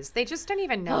cliches. They just don't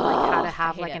even know like how to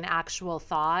have hate like it. an actual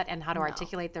thought and how to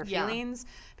articulate their Yeah. feelings,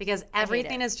 because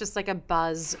everything it. is just like a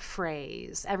buzz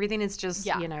phrase. Everything is just,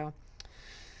 Yeah. you know,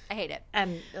 I hate it.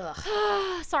 and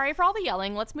Sorry for all the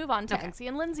yelling. Let's move on to NC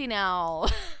and Lindsay now.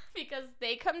 Because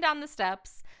they come down the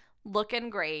steps looking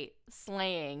great,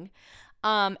 slaying.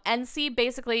 NC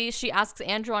basically, she asks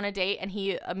Andrew on a date and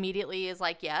he immediately is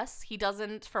like, yes. He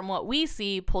doesn't, from what we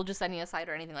see, pull Jasenia aside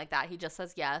or anything like that. He just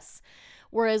says yes.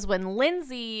 Whereas when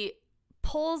Lindsay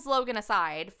pulls Logan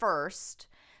aside first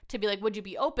to be like, would you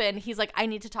be open? He's like, I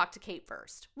need to talk to Kate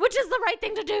first, which is the right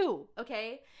thing to do.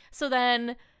 Okay. So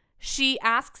then she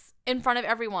asks in front of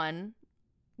everyone,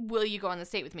 will you go on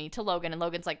this date with me, to Logan? And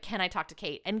Logan's like, can I talk to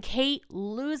Kate? And Kate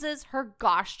loses her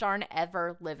gosh darn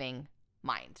ever living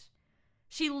mind.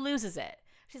 She loses it.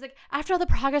 She's like, after all the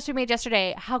progress we made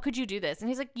yesterday, how could you do this? And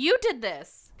he's like, you did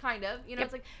this, kind of. You know,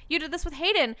 It's like, you did this with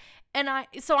Hayden. And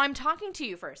so I'm talking to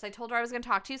you first. I told her I was going to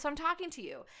talk to you, so I'm talking to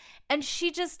you. And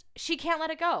she can't let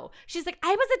it go. She's like,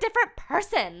 I was a different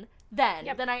person then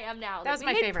than I am now. That was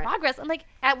my made favorite. progress. I'm like,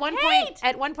 At one Kate!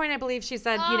 point, I believe she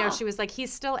said, you know, she was like,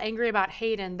 he's still angry about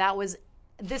Hayden.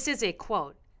 This is a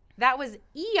quote. That was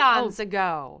eons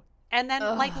ago. And then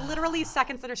like literally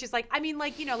seconds later, she's like, I mean,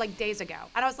 like, you know, like days ago.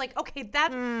 And I was like, okay,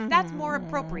 that's more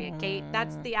appropriate, Kate.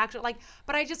 That's the actual, like,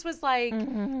 but I just was like,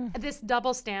 this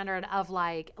double standard of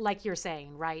like you're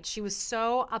saying, right? She was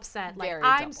so upset. Like, Very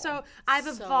I've double.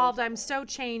 evolved. I'm so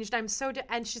changed. and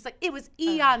she's like, it was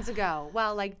eons ago.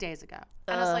 Well, like days ago.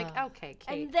 And I was like, okay,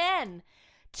 Kate. And then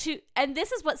and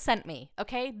this is what sent me,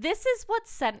 okay? This is what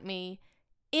sent me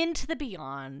into the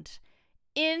beyond,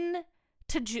 into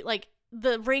like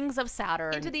the rings of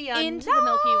Saturn, Into the into the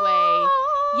Milky Way.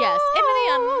 Yes, into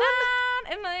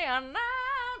the unknown,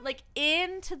 like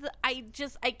into the.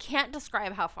 I can't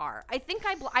describe how far. I think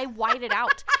I whited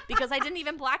out because I didn't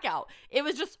even black out. It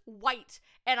was just white,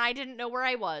 and I didn't know where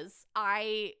I was.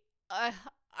 I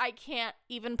can't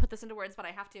even put this into words, but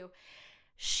I have to.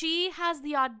 She has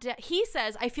the he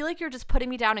says, I feel like you're just putting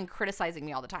me down and criticizing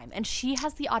me all the time. And she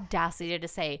has the audacity to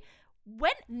say,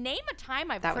 name a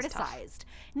time I've criticized.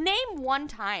 Name one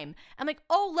time. I'm like,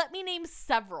 oh, let me name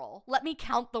several. Let me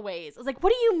count the ways. I was like,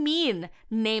 what do you mean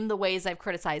name the ways I've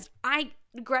criticized?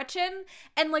 Gretchen.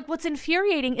 And like, what's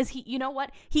infuriating is you know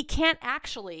what? He can't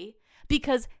actually,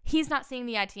 because he's not seeing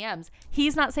the ITMs.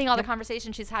 He's not seeing all the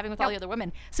conversations she's having with all the other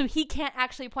women. So he can't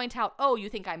actually point out, oh, you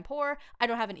think I'm poor? I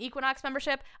don't have an Equinox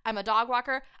membership. I'm a dog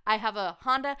walker. I have a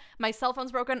Honda. My cell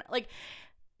phone's broken. Like,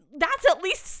 that's at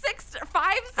least 5.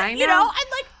 I know. You know, I'm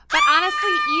like, but honestly,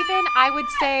 even I would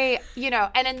say, you know,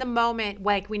 and in the moment,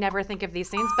 like we never think of these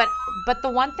things, but the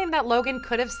one thing that Logan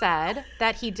could have said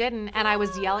that he didn't, and I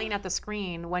was yelling at the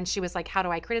screen when she was like, how do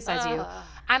I criticize you?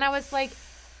 And I was like,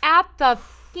 at the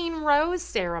fucking rose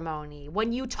ceremony,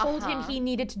 when you told him he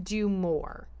needed to do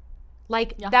more.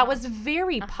 Like, that was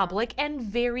very public and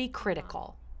very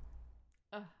critical.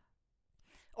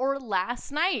 Or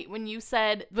last night when you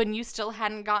still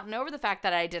hadn't gotten over the fact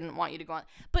that I didn't want you to go on.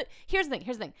 But here's the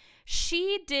thing.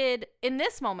 She did, in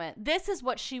this moment, this is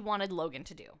what she wanted Logan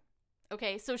to do.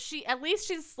 Okay, so at least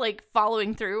she's like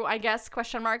following through, I guess, ?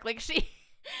 Like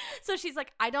so she's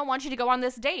like, I don't want you to go on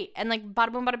this date. And like,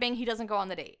 bada boom, bada bing, he doesn't go on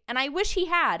the date. And I wish he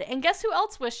had. And guess who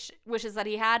else wishes that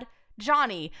he had?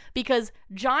 Johnny, because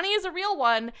Johnny is a real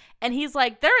one, and he's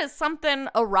like, there is something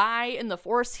awry in the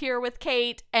force here with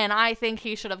Kate, and I think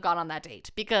he should have gone on that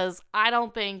date, because I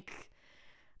don't think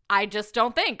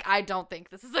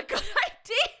this is a good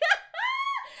idea.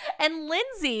 And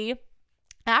Lindsay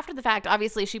After the fact,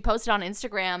 obviously, she posted on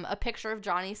Instagram a picture of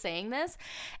Johnny saying this.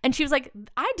 And she was like,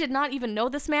 I did not even know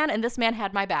this man, and this man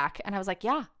had my back. And I was like,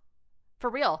 yeah, for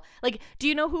real. Like, do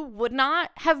you know who would not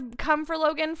have come for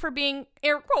Logan for being,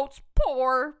 air quotes,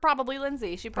 poor? Probably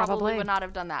Lindsay. She probably would not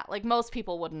have done that. Like, most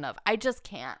people wouldn't have. I just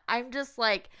can't. I'm just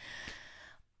like,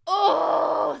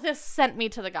 oh, this sent me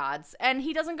to the gods. And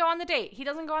he doesn't go on the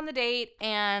date.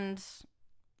 And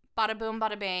bada boom,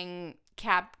 bada bang.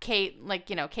 Kate, like,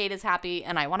 Kate is happy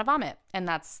and I want to vomit. And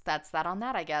that's that on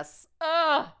that, I guess.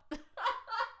 Ugh.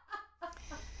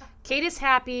 Kate is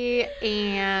happy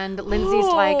and Lindsay's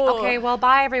like, okay, well,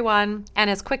 bye, everyone. And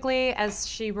as quickly as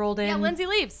she rolled in. Yeah, Lindsay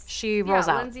leaves. She rolls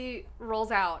out. Lindsay rolls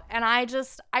out. And I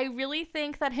really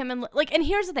think that him and, like, and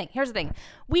here's the thing.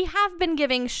 We have been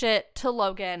giving shit to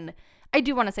Logan. I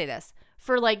do want to say this.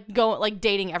 For,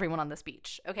 dating everyone on this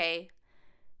beach, okay?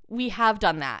 We have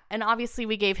done that. And obviously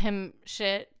we gave him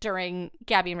shit during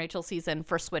Gabby and Rachel's season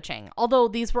for switching. Although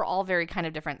these were all very kind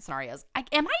of different scenarios.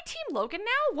 Am I Team Logan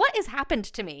now? What has happened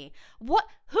to me? Who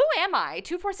am I?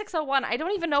 24601. I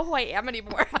don't even know who I am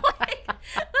anymore. Like,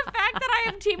 the fact that I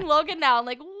am Team Logan now, I'm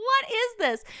like, what is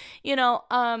this?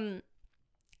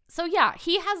 So yeah,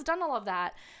 he has done all of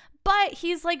that. But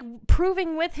he's, like,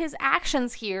 proving with his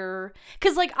actions here.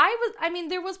 Because, like,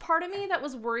 there was part of me that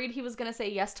was worried he was going to say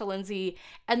yes to Lindsay.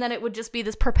 And then it would just be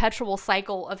this perpetual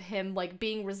cycle of him, like,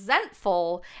 being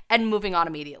resentful and moving on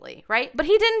immediately, right? But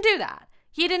he didn't do that.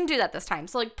 He didn't do that this time.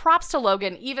 So, like, props to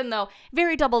Logan, even though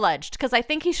very double-edged. Because I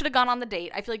think he should have gone on the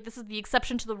date. I feel like this is the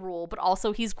exception to the rule. But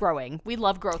also, he's growing. We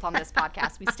love growth on this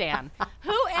podcast. We stan.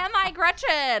 Who am I,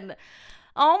 Gretchen?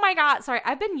 Oh my God. Sorry,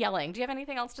 I've been yelling. Do you have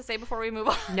anything else to say before we move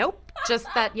on? Nope. Just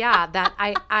that, yeah, that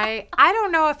I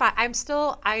don't know if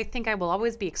I think I will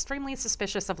always be extremely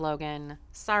suspicious of Logan.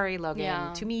 Sorry, Logan.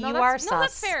 Yeah. To me, you are sus. No,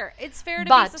 that's fair. It's fair to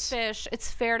be suspicious.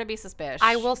 It's fair to be suspicious.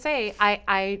 I will say,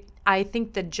 I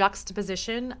think the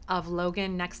juxtaposition of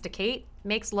Logan next to Kate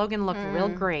makes Logan look real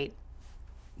great.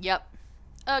 Yep.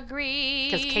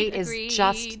 Agreed. Because Kate is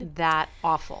just that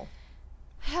awful.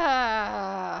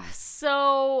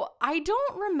 So I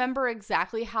don't remember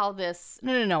exactly how this.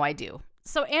 No, I do.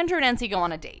 So Andrew and NC go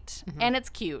on a date, and it's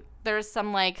cute. There's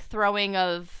some, like, throwing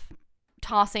of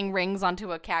tossing rings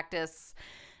onto a cactus.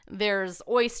 There's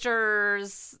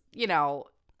oysters.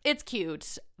 It's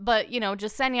cute. But,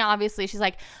 Jasenia, obviously, she's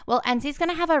like, well, NC's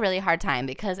gonna have a really hard time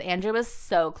because Andrew is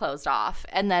so closed off.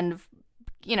 And then,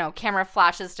 camera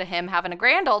flashes to him having a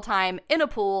grand old time in a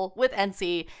pool with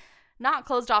NC. Not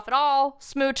closed off at all,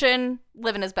 smooching,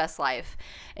 living his best life.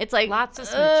 It's like lots of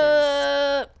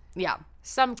smooches. Yeah.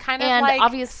 Some kind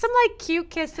of some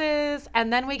cute kisses,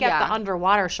 and then we get the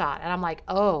underwater shot, and I'm like,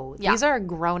 oh, these are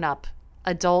grown-up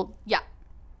adult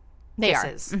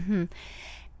kisses. Are. Mm-hmm.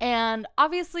 And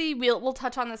obviously we'll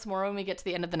touch on this more when we get to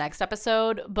the end of the next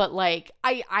episode, but like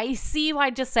I see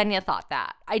why Jasenia thought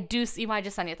that. I do see why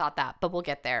Jasenia thought that, but we'll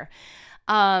get there.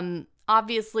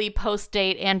 Obviously,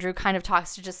 post-date, Andrew kind of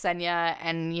talks to Jasenia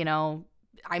and,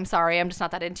 I'm sorry, I'm just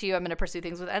not that into you. I'm going to pursue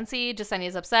things with NC.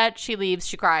 Jasenia's upset. She leaves.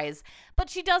 She cries. But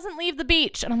she doesn't leave the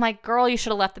beach. And I'm like, girl, you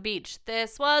should have left the beach.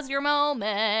 This was your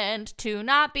moment to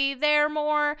not be there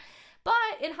more. But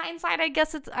in hindsight, I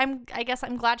guess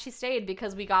I'm glad she stayed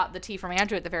because we got the tea from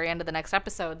Andrew at the very end of the next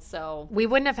episode. So we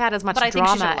wouldn't have had as much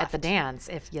drama at the dance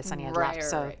if Jasenia had left.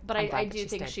 So right. But I do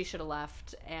think she should have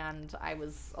left. And I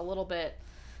was a little bit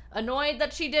annoyed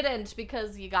that she didn't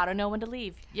because you got to know when to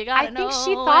leave. I think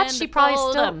she thought she probably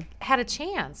still had a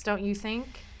chance, don't you think?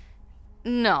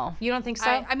 No. You don't think so?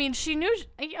 I mean, she knew,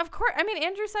 of course. I mean,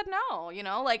 Andrew said no,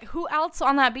 like who else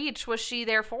on that beach was she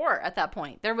there for at that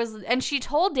point? And she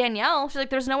told Danielle, she's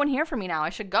like, there's no one here for me now. I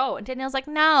should go. And Danielle's like,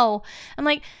 no. I'm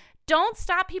like, don't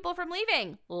stop people from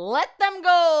leaving. Let them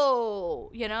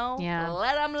go, Yeah.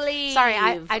 Let them leave. Sorry,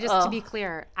 I just, to be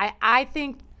clear, I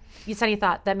think Jasenia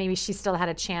thought that maybe she still had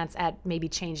a chance at maybe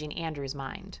changing Andrew's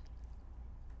mind.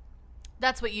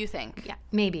 That's what you think? Yeah,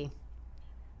 maybe.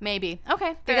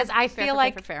 Okay. Because I feel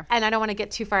like, and I don't want to get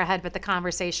too far ahead, but the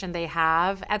conversation they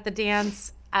have at the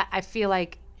dance, I feel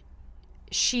like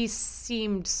she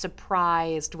seemed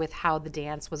surprised with how the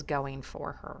dance was going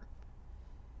for her.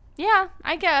 Yeah,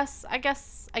 I guess. I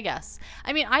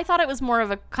mean, I thought it was more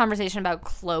of a conversation about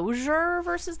closure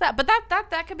versus that, but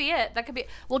that could be it.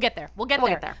 We'll get there. We'll get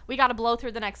there. We got to blow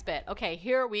through the next bit. Okay,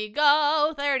 here we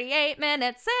go. 38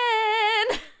 minutes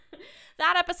in.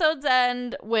 That episode's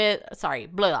end with,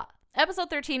 episode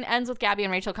 13 ends with Gabby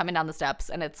and Rachel coming down the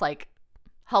steps, and it's like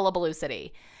hullabaloo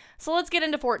city. So let's get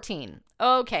into 14.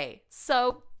 Okay,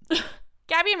 so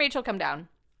Gabby and Rachel come down.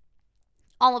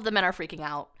 All of the men are freaking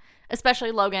out.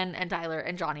 Especially Logan and Tyler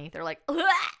and Johnny. They're like, ugh!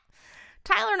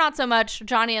 Tyler, not so much.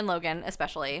 Johnny and Logan,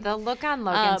 especially. The look on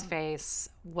Logan's face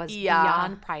was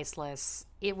beyond priceless.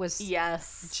 It was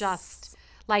just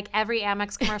like every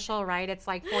Amex commercial, right? It's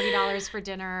like $40 for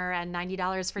dinner and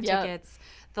 $90 for tickets.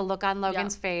 The look on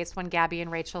Logan's face when Gabby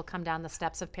and Rachel come down the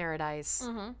steps of paradise,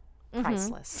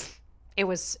 priceless. It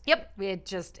was.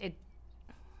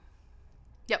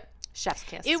 Chef's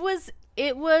kiss.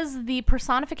 It was the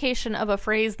personification of a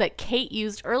phrase that Kate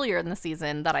used earlier in the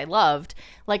season that I loved.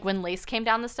 Like when Lace came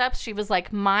down the steps, she was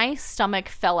like, "My stomach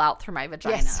fell out through my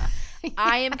vagina." Yes.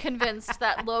 I am convinced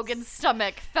that Logan's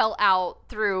stomach fell out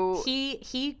through.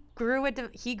 He grew a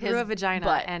vagina,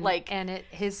 butt, and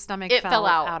his stomach fell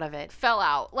out of it. Fell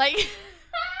out like.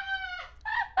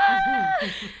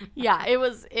 Yeah, it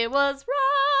was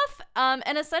rough.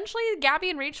 And essentially, Gabby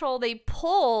and Rachel, they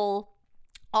pull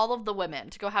all of the women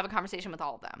to go have a conversation with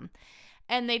all of them.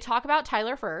 And they talk about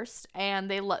Tyler first,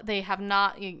 and they have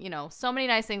not, so many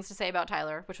nice things to say about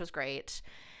Tyler, which was great.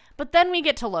 But then we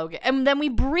get to Logan, and then we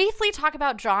briefly talk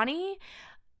about Johnny.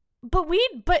 But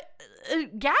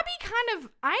Gabby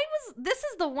this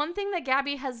is the one thing that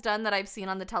Gabby has done that I've seen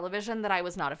on the television that I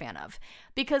was not a fan of.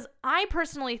 Because I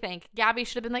personally think Gabby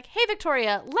should have been like, "Hey,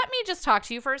 Victoria, let me just talk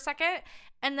to you for a second."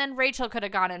 And then Rachel could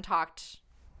have gone and talked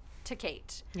to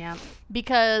Kate. Yeah.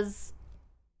 Because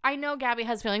I know Gabby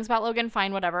has feelings about Logan,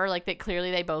 fine, whatever. Like,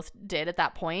 clearly they both did at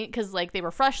that point. Because, like, they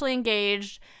were freshly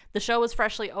engaged. The show was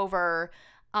freshly over.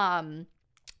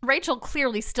 Rachel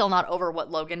clearly still not over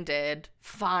what Logan did.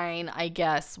 Fine, I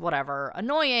guess, whatever.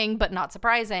 Annoying, but not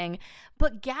surprising.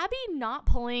 But Gabby not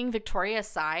pulling Victoria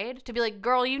aside to be like,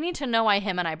 "Girl, you need to know why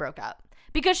him and I broke up."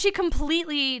 Because she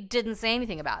completely didn't say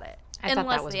anything about it.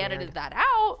 Unless they edited that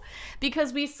out,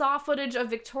 because we saw footage of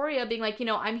Victoria being like,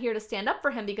 "I'm here to stand up for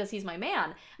him because he's my man."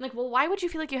 I'm like, well, why would you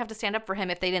feel like you have to stand up for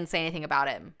him if they didn't say anything about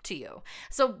him to you?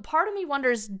 So part of me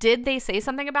wonders, did Gabby say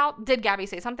something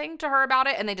to her about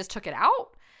it and they just took it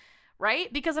out?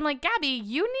 Right? Because I'm like, Gabby,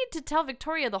 you need to tell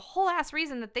Victoria the whole ass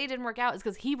reason that they didn't work out is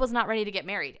because he was not ready to get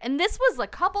married. And this was a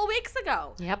couple weeks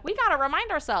ago. Yep. We got to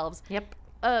remind ourselves. Yep.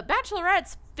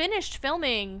 Bachelorette's finished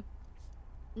filming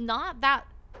not that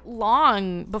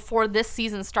long before this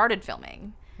season started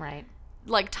filming, right?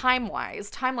 Like timeline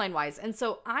wise. And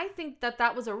so I think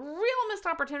that was a real missed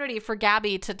opportunity for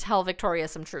Gabby to tell Victoria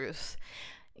some truth,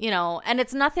 and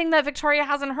it's nothing that Victoria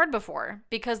hasn't heard before,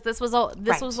 because this was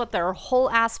what their whole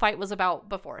ass fight was about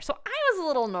before. So I was a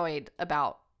little annoyed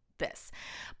about this.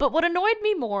 But what annoyed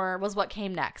me more was what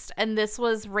came next. And this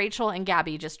was Rachel and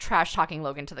Gabby just trash talking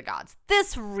Logan to the gods.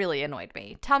 This really annoyed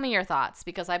me. Tell me your thoughts,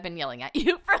 because I've been yelling at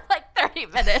you for like 30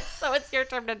 minutes. So it's your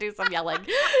turn to do some yelling.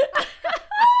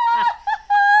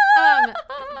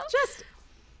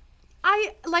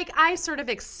 I sort of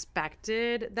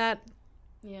expected that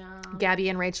Gabby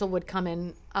and Rachel would come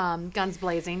in guns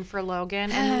blazing for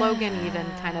Logan. And Logan even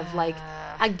kind of like,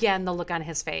 again, the look on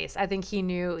his face. I think he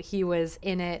knew he was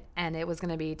in it and it was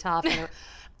going to be tough. And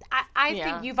I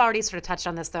think you've already sort of touched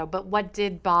on this, though. But what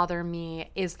did bother me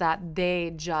is that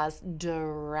they just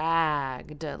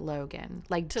dragged Logan.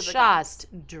 Like, just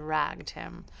dragged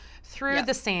him through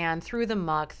the sand, through the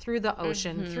muck, through the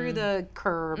ocean, through the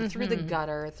curb, through the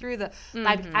gutter, through the...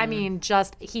 I mean,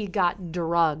 just, he got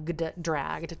dragged,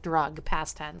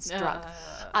 past tense,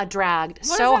 dragged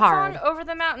so hard. Song, Over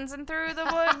the Mountains and Through the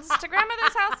Woods, to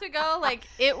Grandmother's House we go. Like,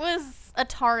 it was a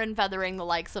tar and feathering, the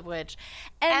likes of which.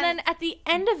 And then at the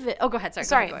end of it... Oh, go ahead,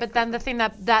 sorry. Go ahead. Then the thing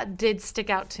that did stick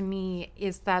out to me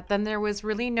is that then there was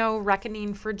really no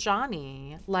reckoning for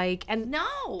Johnny. Like, and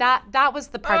no, that was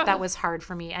the part that was hard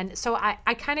for me. And so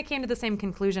I kind of came to the same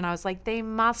conclusion. I was like, they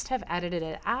must have edited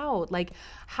it out. Like,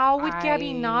 how would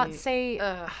Gabby not say...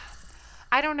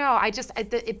 I don't know.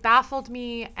 It baffled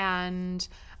me, and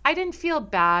I didn't feel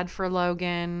bad for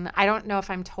Logan. I don't know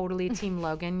if I'm totally team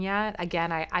Logan yet.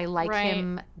 Again, I like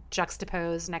him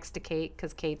juxtaposed next to Kate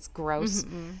because Kate's gross.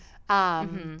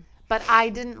 But I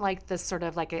didn't like this sort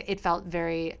of like it felt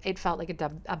like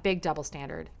a big double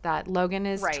standard that Logan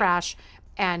is trash,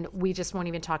 and we just won't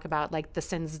even talk about like the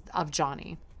sins of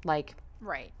Johnny. Like,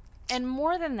 right. And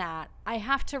more than that, I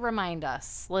have to remind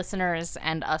us, listeners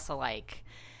and us alike,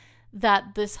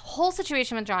 that this whole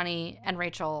situation with Johnny and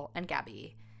Rachel and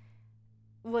Gabby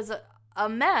was a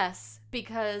mess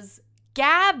because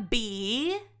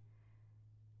Gabby,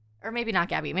 or maybe not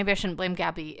Gabby, maybe I shouldn't blame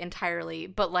Gabby entirely,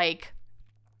 but like,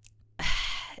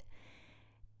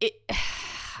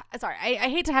 sorry, I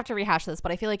hate to have to rehash this,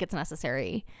 but I feel like it's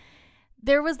necessary.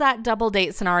 There was that double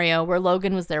date scenario where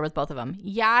Logan was there with both of them.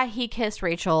 Yeah, he kissed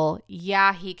Rachel.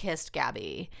 Yeah, he kissed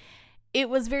Gabby. it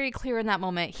was very clear in that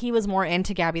moment he was more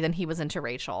into Gabby than he was into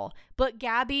Rachel. But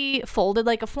Gabby folded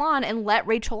like a flan and let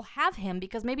Rachel have him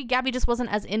because maybe Gabby just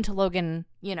wasn't as into Logan,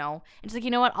 you know. And she's like,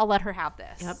 you know what? I'll let her have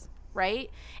this. Yep.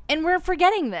 Right? And we're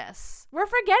forgetting this.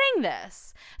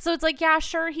 So it's like, yeah,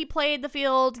 sure, he played the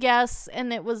field, yes,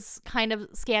 and it was kind of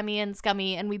scammy and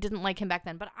scummy, and we didn't like him back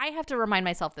then. But I have to remind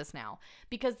myself this now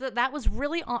because that was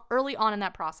really early on in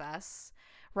that process,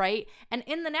 right? And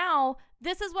in the now,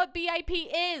 this is what BIP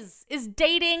is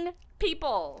dating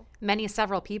people.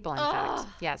 Several people, in fact.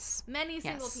 Yes. Many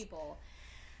single people.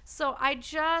 So I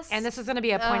just... And this is going to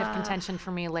be a point of contention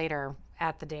for me later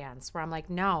at the dance where I'm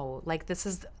like, no, like this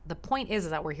is, the point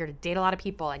is that we're here to date a lot of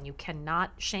people and you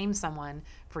cannot shame someone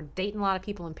for dating a lot of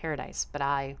people in paradise. But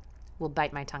I will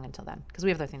bite my tongue until then because we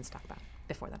have other things to talk about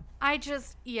before then.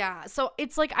 So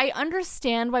it's like, I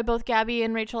understand why both Gabby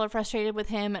and Rachel are frustrated with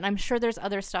him. And I'm sure there's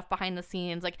other stuff behind the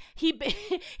scenes. Like he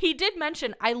did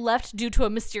mention, I left due to a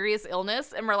mysterious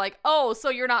illness. And we're like, oh, so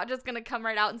you're not just going to come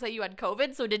right out and say you had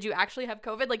COVID. So did you actually have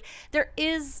COVID? Like there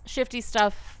is shifty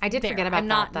stuff. I did forget about I'm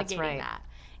not that. That's negating right. that.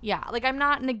 Yeah. Like I'm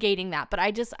not negating that, but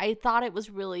I thought it was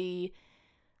really...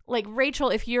 Like,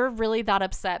 Rachel, if you're really that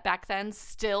upset back then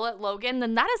still at Logan,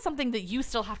 then that is something that you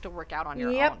still have to work out on your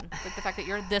own. Like, the fact that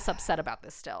you're this upset about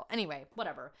this still. Anyway,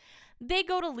 whatever. They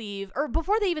go to leave, or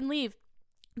before they even leave,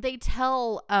 they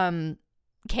tell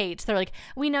Kate, they're like,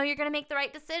 we know you're going to make the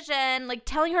right decision. Like,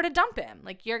 telling her to dump him.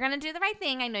 Like, you're going to do the right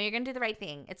thing. I know you're going to do the right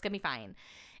thing. It's going to be fine.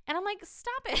 And I'm like,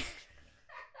 stop it.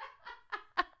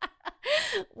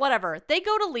 Whatever. They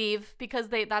go to leave because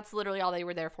that's literally all they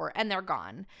were there for, and they're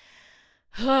gone.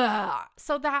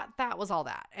 So that was all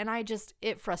that. And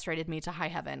it frustrated me to high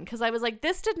heaven because I was like,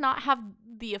 this did not have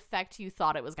the effect you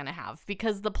thought it was going to have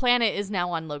because the planet is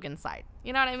now on Logan's side.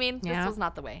 You know what I mean? Yeah. This was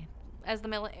not the way. As the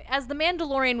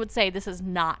Mandalorian would say, this is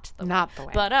not the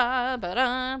way. But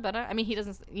I mean, he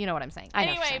doesn't, you know what I'm saying.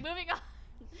 Anyway, moving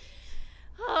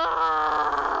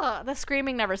on. The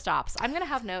screaming never stops. I'm going to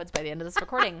have notes by the end of this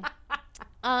recording.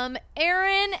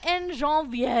 Aaron and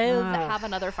Genevieve have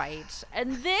another fight.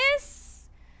 And this...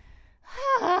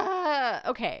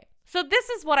 okay, so this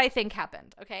is what I think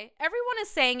happened, okay? Everyone is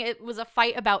saying it was a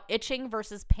fight about itching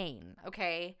versus pain,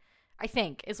 okay? I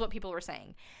think is what people were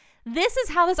saying. This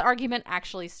is how this argument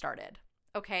actually started,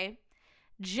 okay?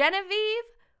 Genevieve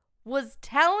was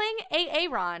telling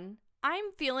Aaron,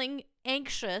 I'm feeling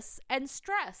anxious and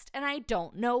stressed, and I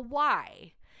don't know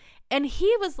why. And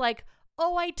he was like,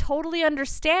 oh, I totally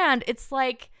understand. It's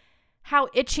like how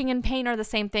itching and pain are the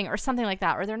same thing or something like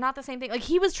that, or they're not the same thing. Like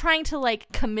he was trying to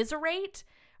like commiserate,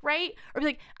 right? Or be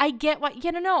like, I get what,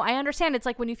 no, I understand. It's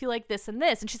like when you feel like this and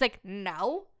this. And she's like,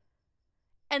 no.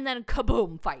 And then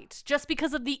kaboom, fight. Just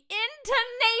because of the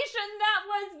intonation that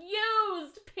was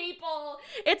used, people.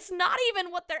 It's not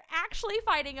even what they're actually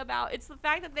fighting about. It's the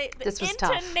fact that the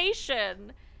intonation.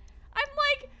 Tough. I'm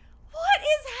like, what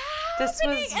is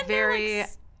happening? This was very...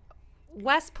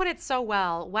 Wes put it so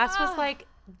well. Wes was like,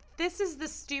 this is the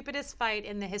stupidest fight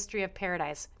in the history of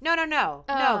Paradise.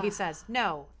 No, he says.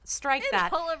 No, strike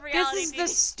that. This is the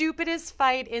stupidest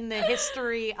fight in the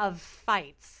history of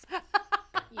fights.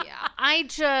 Yeah.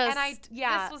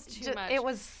 This was too much. It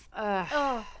was,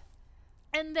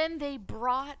 And then they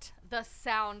brought the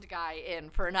sound guy in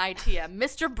for an ITM,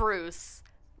 Mr. Bruce.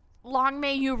 Long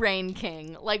may you reign,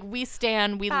 King. Like, we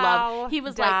stand, we love. He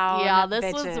was like, yeah,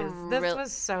 this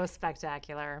was so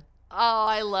spectacular. Oh,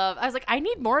 I was like, I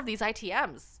need more of these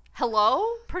ITMs. Hello,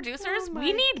 producers?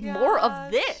 We need more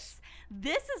of this.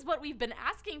 This is what we've been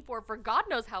asking for God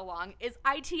knows how long, is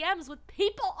ITMs with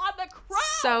people on the crow.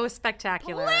 So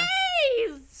spectacular.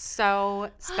 Please.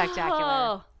 So spectacular.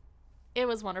 Oh, it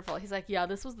was wonderful. He's like, yeah,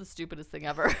 this was the stupidest thing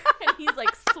ever. And he's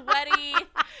like sweaty.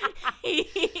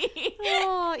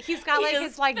 He's got like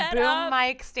his like boom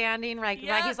mic standing right. Yep.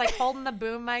 Like he's like holding the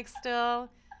boom mic still.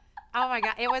 Oh my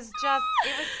God. It was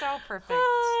so perfect.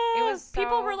 It was so,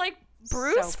 people were like,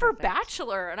 Bruce for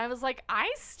Bachelor. And I was like,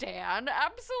 I stand.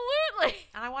 Absolutely.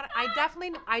 And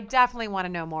I definitely want to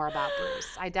know more about Bruce.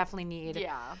 I definitely need,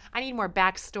 I need more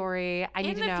backstory. I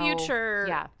need to know. In the future.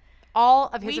 Yeah. All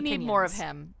of his opinions. We need more of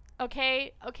him.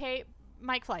 Okay.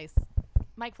 Mike Fleiss.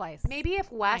 Maybe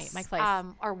if Wes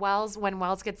or Wells, when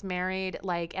Wells gets married,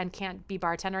 like, and can't be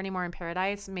bartender anymore in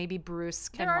Paradise, maybe Bruce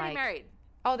can. They're already married.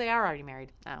 Oh, they are already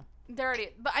married. Oh. They're already,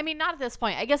 but I mean, not at this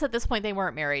point. I guess at this point they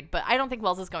weren't married, but I don't think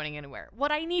Wells is going anywhere.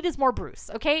 What I need is more Bruce,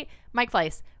 okay? Mike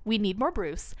Fleiss, we need more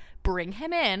Bruce. Bring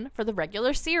him in for the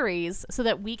regular series so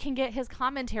that we can get his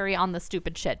commentary on the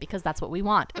stupid shit, because that's what we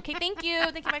want. Okay, thank you.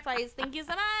 Thank you, Mike Fleiss. Thank you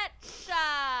so much.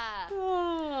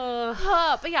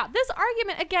 But yeah, this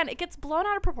argument, again, it gets blown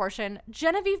out of proportion.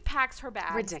 Genevieve packs her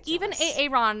bags. Ridiculous. Even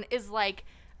Aaron is like,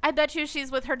 I bet you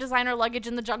she's with her designer luggage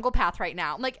in the jungle path right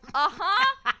now. I'm like,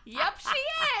 yep, she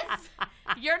is.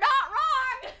 You're not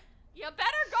wrong. You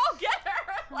better go get her.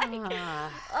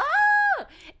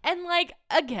 And like,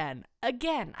 again,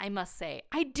 I must say,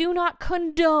 I do not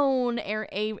condone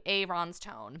Aaron's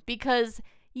tone, because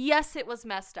yes, it was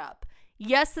messed up.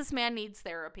 Yes, this man needs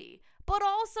therapy. But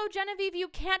also, Genevieve, you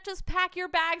can't just pack your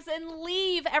bags and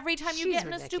leave every time you get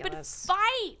in a stupid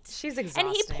fight. She's exhausting.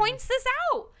 And he points this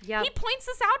out. Yep. He points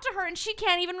this out to her, and she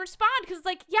can't even respond, because,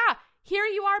 like, yeah, here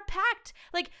you are packed.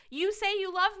 Like, you say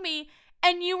you love me,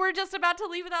 and you were just about to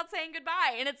leave without saying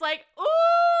goodbye. And it's like,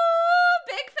 ooh,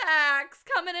 big facts.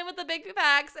 Coming in with the big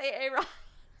facts, Aaron.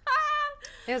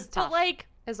 It was tough. But, like,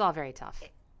 it was all very tough.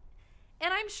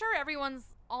 And I'm sure everyone's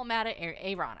all mad at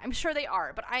Aaron. I'm sure they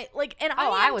are, but I like, and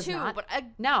I was too. not. But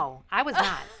no, I was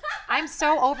not. I'm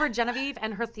so over Genevieve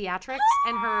and her theatrics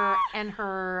and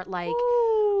her like,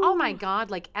 oh my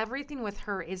God, like everything with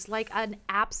her is like an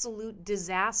absolute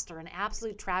disaster, an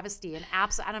absolute travesty, and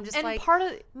I'm just and like, part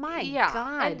of my yeah,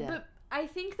 God. but I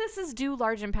think this is due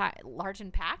large in fact. It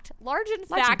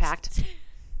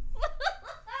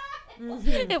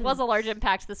was a large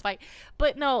impact, this fight,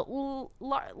 but no,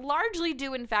 largely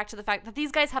due in fact to the fact that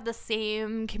these guys have the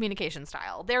same communication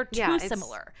style. They're too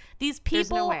similar. These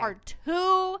people are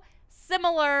too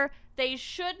similar. They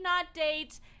should not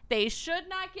date. They should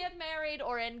not get married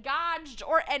or engaged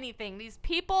or anything. These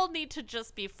people need to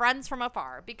just be friends from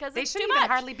afar, because they shouldn't even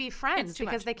hardly be friends,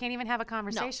 because they can't even have a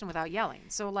conversation without yelling.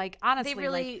 So like, honestly,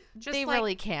 they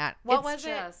really can't. What was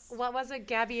it?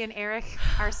 Gabby and Eric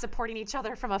are supporting each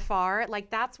other from afar. Like,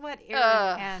 that's what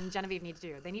Eric and Genevieve need to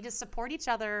do. They need to support each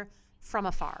other from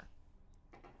afar.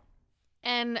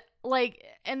 And like,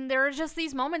 and there are just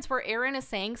these moments where Aaron is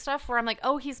saying stuff where I'm like,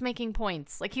 oh, he's making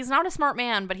points. Like, he's not a smart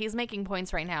man, but he's making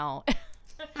points right now.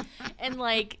 And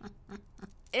like,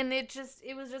 and it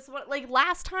was just what, like, the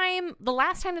last time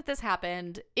that this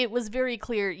happened, it was very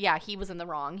clear. Yeah, he was in the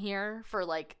wrong here for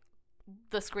like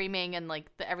the screaming and like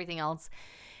everything else.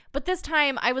 But this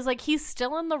time I was like, he's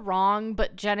still in the wrong,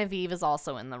 but Genevieve is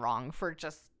also in the wrong for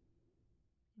just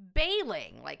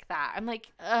bailing like that. I'm like,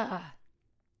 ugh.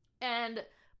 And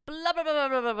blah blah blah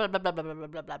blah blah blah blah blah blah blah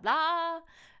blah blah blah,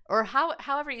 or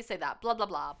however you say that, blah blah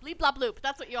blah, bleep blah bloop.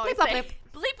 That's what you always say.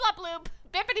 Bleep blah bloop,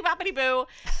 bippity boppity boo.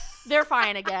 They're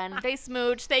fine again. They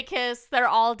smooch, they kiss, they're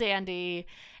all dandy,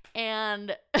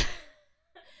 and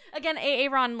again,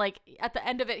 Aaron, like at the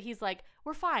end of it, he's like,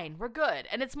 "We're fine, we're good,"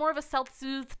 and it's more of a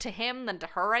self-soothe to him than to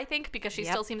her, I think, because she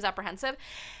still seems apprehensive.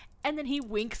 And then he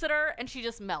winks at her, and she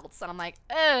just melts. And I'm like,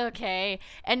 okay.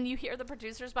 And you hear the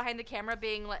producers behind the camera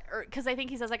being like, because I think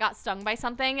he says, I got stung by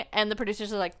something. And the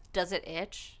producers are like, does it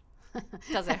itch?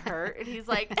 Does it hurt? And he's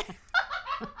like, and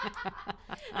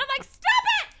I'm like, stop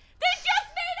it! They just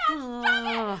made us!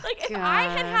 Stop it! Like, if I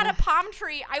had a palm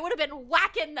tree, I would have been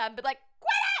whacking them. But like, quit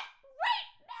it!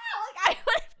 Right now! Like, I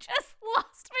would have just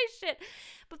lost my shit.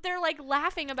 But they're like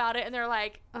laughing about it, and they're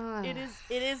like, it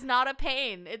is not a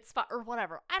pain. It's or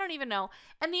whatever. I don't even know.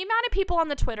 And the amount of people on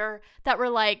the Twitter that were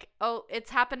like, oh, it's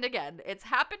happened again. It's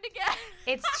happened again.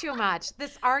 It's too much.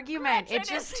 This argument, it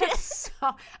just took so.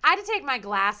 I had to take my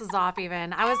glasses off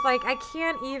even. I was like, I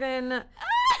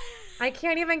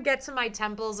can't even get to my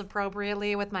temples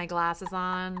appropriately with my glasses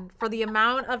on. For the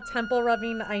amount of temple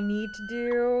rubbing I need to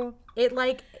do, it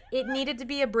needed to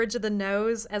be a bridge of the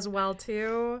nose as well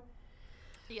too.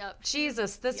 Yep.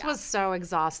 Jesus, this was so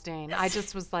exhausting. I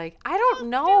just was like, I don't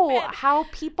know how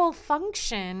people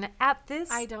function at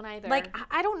this. I don't either. Like,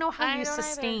 I don't know how you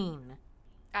sustain.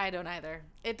 I don't either.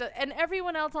 And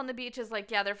everyone else on the beach is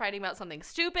like, yeah, they're fighting about something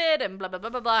stupid and blah, blah, blah,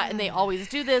 blah, blah. And they always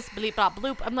do this, bleep, blah,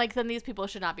 bloop. I'm like, then these people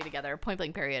should not be together. Point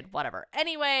blank, period. Whatever.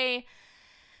 Anyway.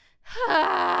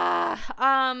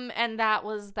 And that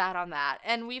was that on that.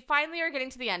 And we finally are getting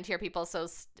to the end here, people. So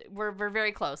we're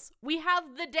very close. We have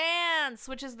the dance,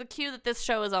 which is the cue that this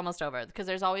show is almost over, because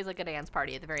there's always like a dance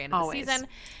party at the very end of the season.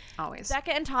 Always.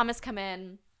 Becca and Thomas come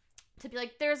in to be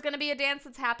like, there's going to be a dance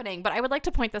that's happening. But I would like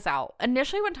to point this out.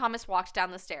 Initially, when Thomas walked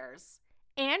down the stairs,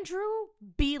 Andrew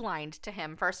beelined to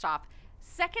him, first off.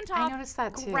 Second off, I noticed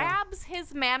that too. Grabs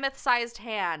his mammoth-sized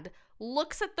hand,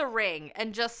 looks at the ring,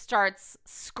 and just starts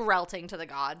skrelting to the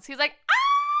gods. He's like,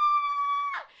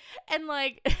 ah! And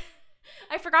like,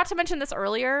 I forgot to mention this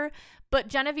earlier, But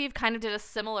Genevieve kind of did a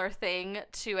similar thing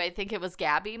to, I think it was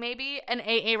Gabby maybe. And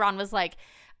Aaron was like,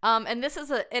 and this is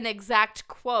an exact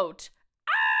quote,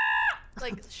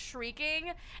 like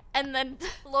shrieking. And then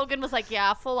Logan was like,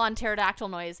 yeah, full on pterodactyl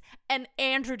noise. And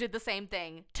Andrew did the same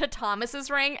thing to Thomas's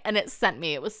ring, and it sent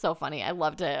me. It was so funny. I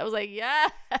loved it. I was like, yeah.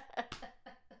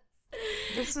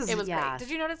 It was great. Did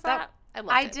you notice that? I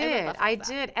loved it. I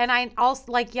did. And I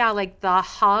also like the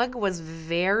hug was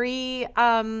very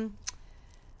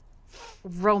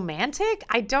romantic.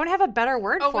 I don't have a better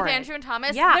word for it. Oh, with Andrew and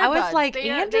Thomas? Yeah, They're I was buds. like, they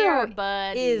Andrew are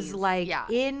buddies. is like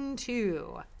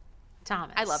into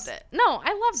Thomas. I loved it. No,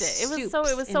 I loved it.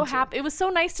 It was so happy. It was so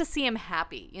nice to see him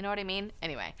happy. You know what I mean?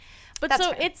 Anyway. But That's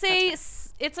so fair.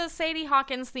 it's a Sadie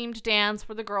Hawkins themed dance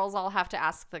where the girls all have to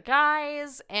ask the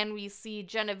guys, and we see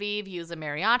Genevieve use a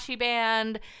mariachi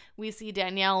band. We see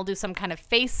Danielle do some kind of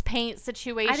face paint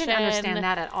situation. I didn't understand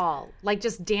that at all. Like,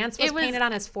 just Dance was painted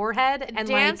on his forehead, and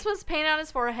Dance was painted on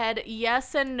his forehead.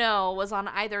 Yes and No was on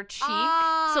either cheek.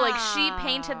 So like she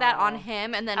painted that on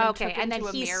him, and then took him to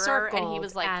a mirror, and he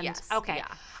was like, yes. Okay.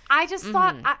 Yeah. I just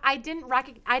thought I didn't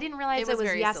realize it was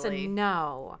very yes silly. and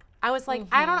no. I was like,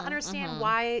 I don't understand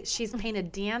why she's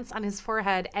painted Dance on his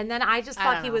forehead, and then I just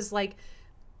thought he was like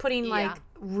putting like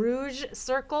rouge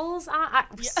circles on.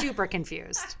 Super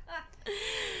confused.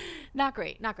 Not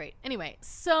great. Anyway,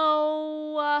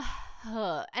 so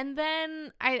and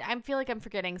then I feel like I'm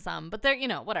forgetting some, but there,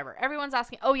 whatever. Everyone's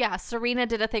asking. Oh yeah, Serena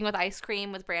did a thing with ice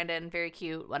cream with Brandon, very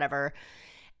cute, whatever.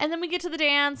 And then we get to the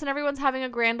dance, and everyone's having a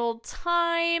grand old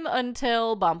time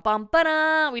until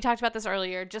we talked about this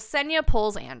earlier. Jasenia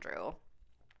pulls Andrew.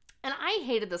 And I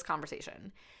hated this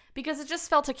conversation because it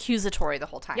just felt accusatory the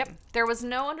whole time. Yep. There was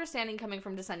no understanding coming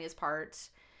from Jasenia's part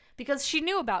because she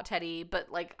knew about Teddy,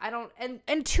 but like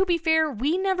and to be fair,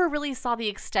 we never really saw the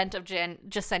extent of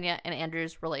Jasenia and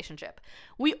Andrew's relationship.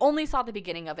 We only saw the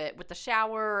beginning of it with the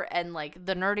shower and like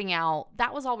the nerding out.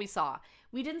 That was all we saw.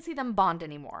 We didn't see them bond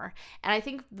anymore. And I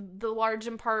think the large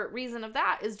in part reason of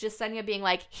that is Jasenia being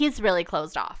like, he's really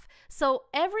closed off. So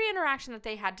every interaction that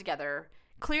they had together,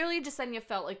 clearly Jasenia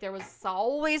felt like there was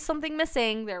always something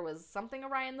missing. There was something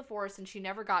awry in the force, and she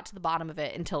never got to the bottom of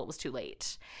it until it was too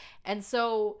late. And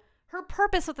so her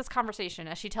purpose with this conversation,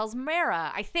 as she tells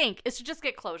Mara, I think, is to just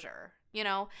get closure,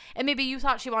 And maybe you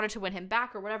thought she wanted to win him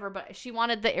back or whatever, but she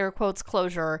wanted the air quotes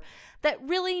closure that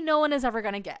really no one is ever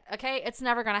going to get, okay? It's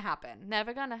never going to happen.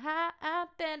 Never going to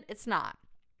happen. It's not.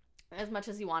 As much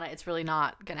as you want it, it's really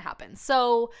not going to happen.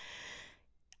 So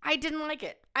I didn't like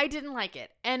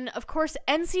it. And of course,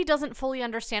 NC doesn't fully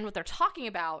understand what they're talking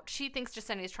about. She thinks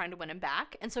Jasenia is trying to win him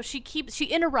back. And so she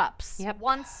interrupts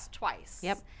once, twice.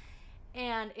 Yep.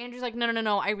 And Andrew's like,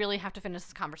 no, I really have to finish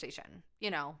this conversation,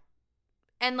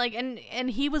 And like, and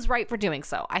he was right for doing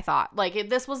so, I thought. Like,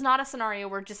 this was not a scenario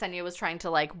where Jasenia was trying to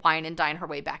like wine and dine her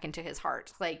way back into his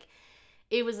heart. Like,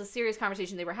 it was a serious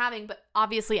conversation they were having, but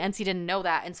obviously NC didn't know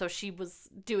that. And so she was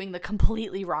doing the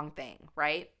completely wrong thing,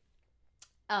 right?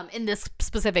 In this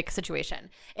specific situation.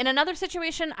 In another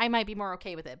situation, I might be more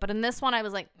okay with it. But in this one, I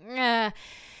was like, eh.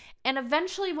 And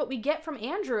eventually what we get from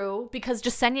Andrew, because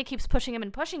Jasenia keeps pushing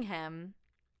him,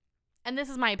 and this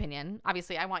is my opinion.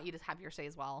 Obviously, I want you to have your say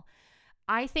as well.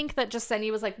 I think that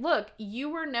Jasenia was like, look, you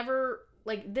were never,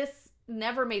 like, this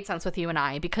never made sense with you and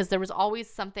I, because there was always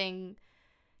something,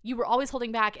 you were always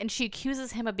holding back, and she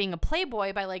accuses him of being a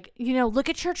playboy by, like, look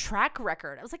at your track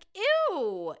record. I was like,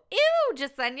 ew,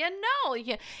 Jasenia, no.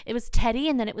 It was Teddy,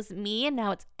 and then it was me, and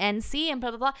now it's NC, and blah,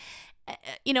 blah, blah.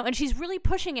 And she's really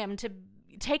pushing him to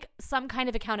take some kind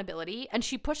of accountability, and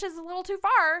she pushes a little too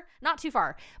far, not too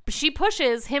far, but she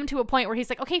pushes him to a point where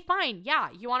he's like, okay, fine, yeah,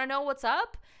 you want to know what's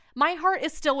up? My heart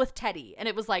is still with Teddy. And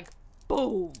it was like,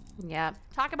 boom. Yeah.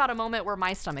 Talk about a moment where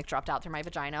my stomach dropped out through my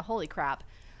vagina. Holy crap.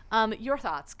 Your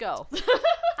thoughts, go.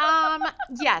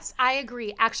 Yes, I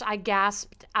agree. Actually, I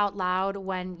gasped out loud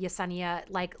when Yesenia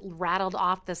like rattled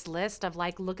off this list of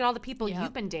like, look at all the people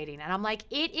you've been dating. And I'm like,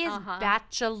 it is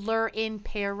Bachelor in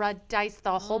Paradise.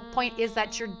 The whole point is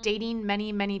that you're dating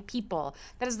many, many people.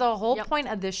 That is the whole point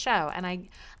of this show. And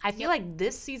I feel like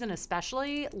this season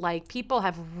especially, like people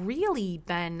have really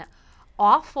been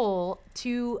awful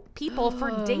to people for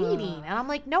dating. And I'm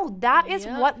like, no, that is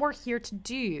what we're here to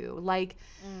do. Like,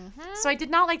 so I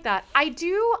did not like that. I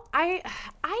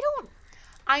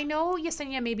know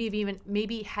Yesenia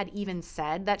maybe had even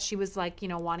said that she was like,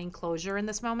 wanting closure in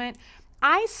this moment.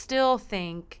 I still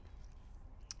think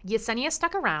Yesenia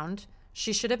stuck around.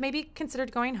 She should have maybe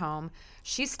considered going home.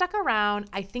 She stuck around.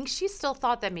 I think she still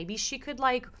thought that maybe she could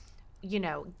like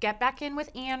get back in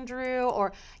with Andrew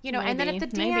or, and then at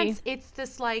the Maybe. dance, it's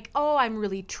this like, oh, I'm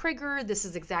really triggered. This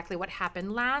is exactly what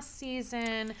happened last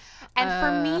season. And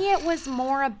for me, it was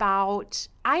more about,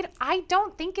 I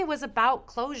don't think it was about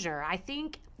closure. I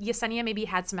think Yesenia maybe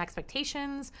had some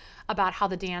expectations about how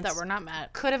the dance That were not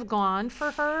met. could have gone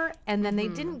for her, and then they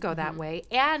didn't go that way.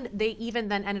 And they even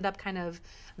then ended up kind of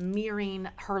mirroring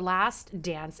her last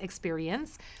dance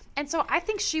experience. And so I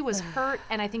think she was hurt,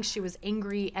 and I think she was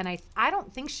angry, and I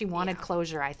don't think she wanted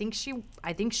closure. I think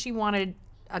she wanted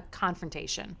a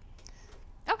confrontation.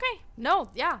 Okay. No.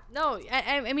 Yeah. No.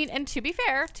 I mean, and to be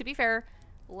fair,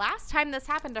 last time this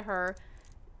happened to her,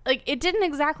 like, it didn't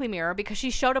exactly mirror because she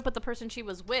showed up with the person she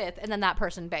was with, and then that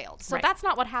person bailed. So Right. that's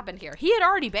not what happened here. He had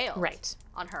already bailed Right.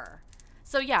 on her.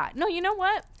 So yeah. No. You know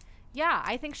what? Yeah.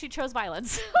 I think she chose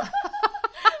violence.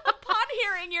 Upon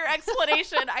hearing your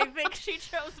explanation, I think she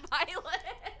chose violence.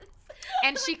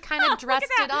 And she kind of dressed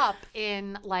it up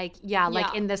in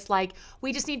in this like,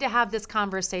 we just need to have this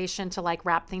conversation to like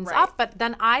wrap things Right. up. But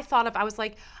then I was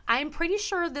like, I'm pretty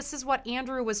sure this is what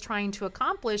Andrew was trying to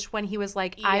accomplish when he was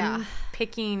like, I'm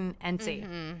picking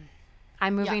NC.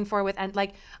 I'm moving forward with, and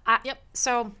like,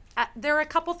 so there are a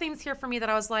couple things here for me that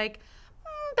I was like,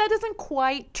 that doesn't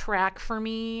quite track for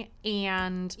me.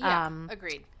 And,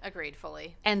 Agreed.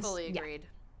 Fully yeah. agreed.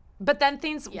 But then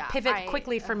things pivot I-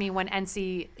 quickly for me when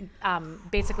NC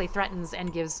basically threatens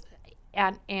and gives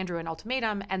Andrew an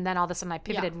ultimatum, and then all of a sudden I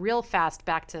pivoted real fast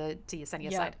back to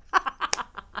Yesenia's side.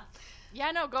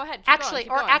 Yeah, no, go ahead. Actually, Keep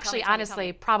going. Tell me.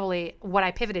 honestly, probably what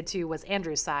I pivoted to was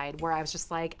Andrew's side, where I was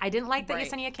just like, I didn't like that Right.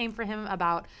 Yesenia came for him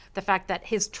about the fact that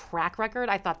his track record,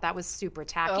 I thought that was super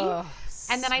tacky. Ugh,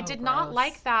 and then I so did not gross.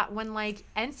 like that when like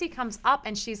NC comes up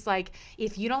and she's like,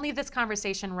 if you don't leave this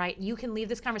conversation right, you can leave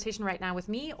this conversation right now with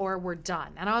me or we're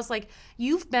done. And I was like,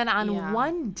 you've been on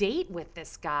one date with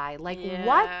this guy. Like,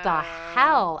 what the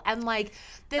hell? And like,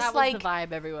 this That was like, the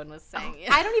vibe everyone was saying.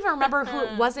 I don't even remember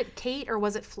who was it, Kate, or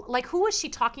was it like who was she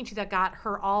talking to that got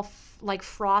her all like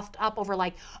frothed up over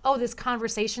like, oh, this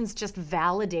conversation's just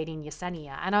validating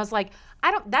Yesenia, and I was like,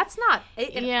 that's not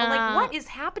it, like what is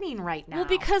happening right now? Well,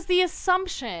 because the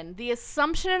assumption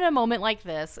in a moment like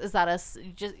this is that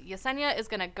Yesenia is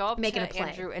going to go up Making a to play.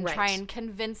 Andrew and Right. try and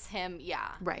convince him.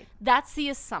 Yeah, Right. That's the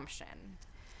assumption.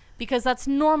 Because that's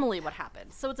normally what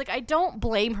happens. So it's like, I don't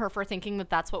blame her for thinking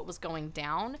that that's what was going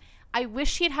down. I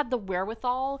wish she had had the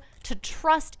wherewithal to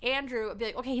trust Andrew and be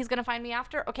like, okay, he's going to find me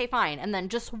after? Okay, fine. And then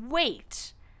just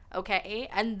wait, okay?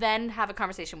 And then have a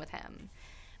conversation with him.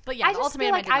 But yeah, I the just feel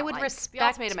ultimatum like I did I not would like. respect- The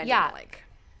ultimatum I yeah. didn't like.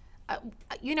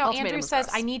 Ultimatum Andrew was says,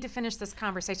 gross. I need to finish this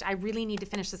conversation. I really need to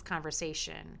finish this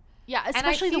conversation. Yeah, I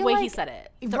especially the feel way he like- said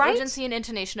it. The right? urgency and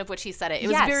intonation of which he said it. It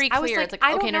was Yes, very I clear. was like, It's like,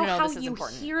 I okay, don't know no, how this is you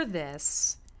important. hear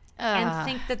this and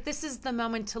think that this is the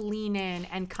moment to lean in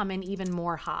and come in even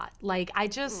more hot. Like, I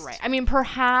just... Right. I mean,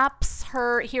 perhaps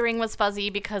her hearing was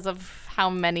fuzzy because of how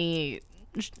many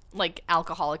like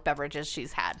alcoholic beverages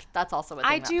she's had. That's also a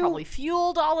thing that probably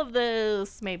fueled all of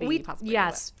this. Maybe. Possibly.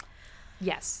 Yes.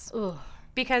 Ugh.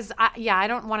 Because, I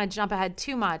don't want to jump ahead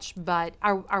too much, but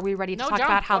are we ready to talk jump.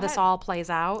 about how Go this ahead. all plays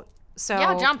out? So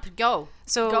Yeah, jump. Go.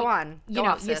 So go on. Go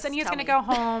on, sis. Yesenia's Tell going to me. go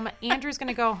home. Andrew's going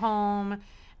to go home.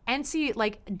 NC,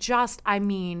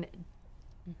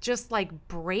 just like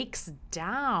breaks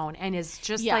down and is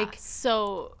just like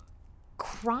so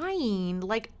crying.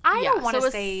 Like, I don't want to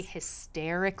say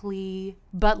hysterically,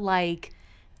 but like,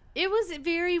 it was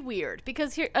very weird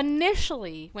because here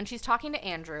initially when she's talking to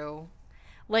Andrew,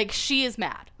 like, she is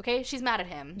mad. Okay, she's mad at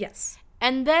him. yes.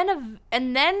 And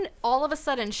then all of a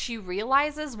sudden she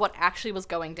realizes what actually was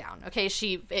going down. Okay,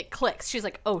 it clicks. She's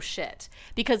like, "Oh shit."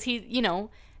 Because he,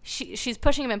 she's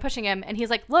pushing him and he's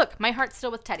like, "Look, my heart's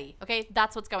still with Teddy." Okay?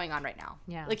 That's what's going on right now.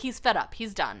 Yeah. Like, he's fed up.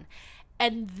 He's done.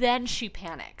 And then she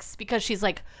panics because she's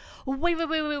like,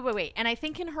 wait. And I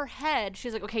think in her head,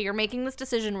 she's like, "Okay, you're making this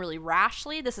decision really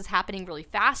rashly. This is happening really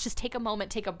fast. Just take a moment,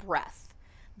 take a breath."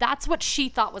 That's what she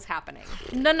thought was happening.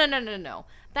 No.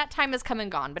 That time has come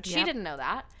and gone, but she Yep. didn't know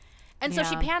that. And so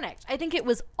she Yeah. panicked. I think it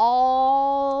was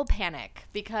all panic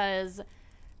because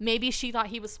maybe she thought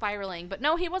he was spiraling, but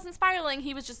no, he wasn't spiraling.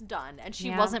 He was just done. And she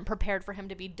Yeah. wasn't prepared for him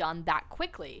to be done that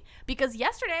quickly because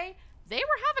yesterday they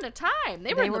were having a time.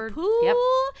 They were in the pool. yep.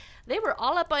 They were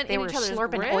all up in were each other's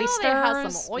slurping grill. They had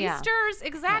oysters. some Yeah. oysters.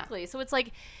 Exactly. So it's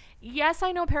like, yes,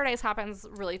 I know paradise happens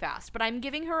really fast, but I'm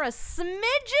giving her a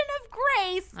smidgen of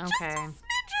grace. Just a Okay. smidgen.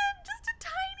 Just a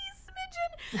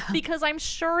tiny smidgen. Because I'm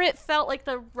sure it felt like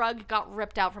the rug got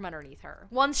ripped out from underneath her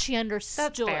once she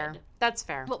understood That's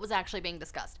fair. what was actually being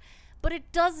discussed. But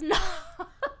it does not.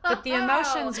 But the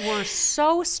emotions were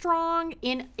so strong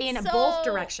in both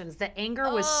directions. The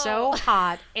anger was so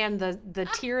hot, and the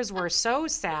tears were so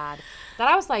sad that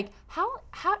I was like, how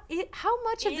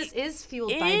much of this is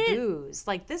fueled by booze?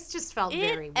 Like, this just felt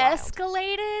very wild.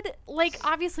 Escalated, like,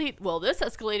 obviously. Well, this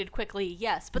escalated quickly,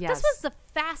 yes, but this was the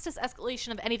fastest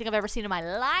escalation of anything I've ever seen in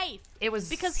my life. It was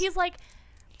because he's like.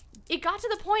 It got to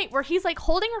the point where he's like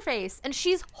holding her face and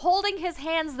she's holding his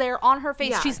hands there on her face.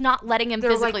 Yeah. She's not letting him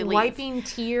physically leave. They're like wiping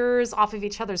tears off of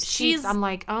each other's cheeks. I'm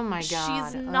like, oh my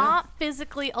God. She's not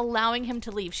physically allowing him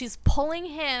to leave. She's pulling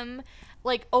him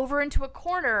like over into a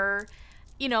corner.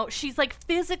 You know, she's like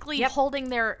physically holding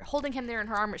him there in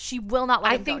her arms. She will not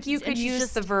let him go. I think you could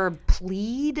use the verb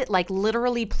plead, like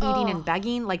literally pleading and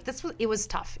begging. Like it was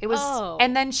tough. It was,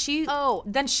 and then she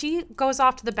goes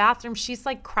off to the bathroom. She's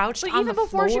like crouched on the floor. Even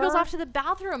before she goes off to the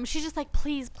bathroom, she's just like,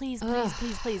 please, please, please,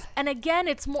 please, please. And again,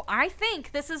 it's more. I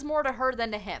think this is more to her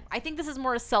than to him. I think this is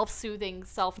more a self-soothing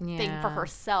thing for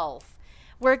herself.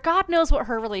 Where God knows what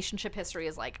her relationship history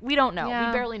is like. We don't know. Yeah.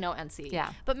 We barely know NC.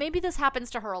 Yeah. But maybe this happens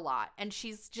to her a lot. And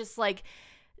she's just like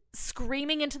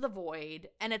screaming into the void.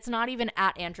 And it's not even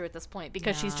at Andrew at this point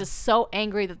because she's just so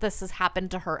angry that this has happened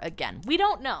to her again. We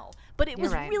don't know. But it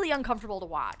was really uncomfortable to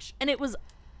watch. And it was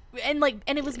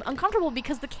uncomfortable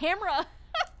because the camera,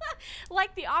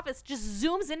 like The Office, just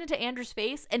zooms into Andrew's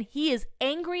face and he is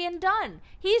angry and done.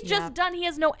 He's just done. He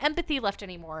has no empathy left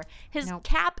anymore. His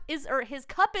cup is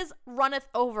runneth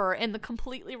over in the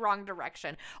completely wrong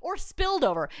direction or spilled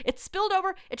over. It's spilled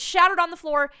over. It's shattered on the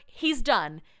floor. He's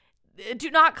done. Do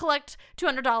not collect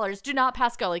 $200. Do not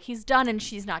pass go. Like, he's done and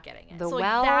she's not getting it. The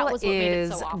well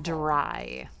is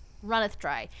dry. Runneth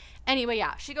dry. Anyway,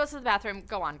 she goes to the bathroom.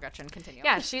 Go on, Gretchen. Continue.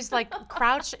 Yeah, she's like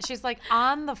crouched. She's like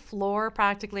on the floor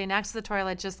practically next to the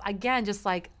toilet, just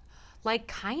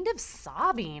kind of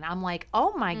sobbing. I'm like,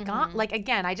 oh my God. Like,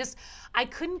 again, I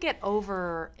couldn't get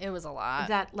over. It was a lot.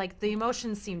 That, like, the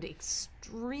emotions seemed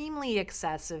extremely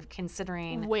excessive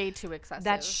considering. Way too excessive.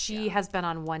 That she has been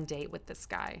on one date with this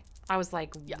guy. I was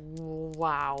like,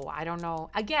 wow, I don't know.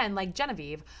 Again, like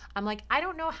Genevieve, I'm like, I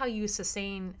don't know how you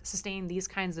sustain these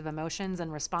kinds of emotions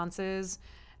and responses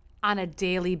on a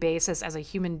daily basis as a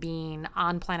human being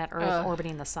on planet Earth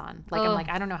orbiting the sun. Like, I'm like,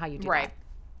 I don't know how you do that.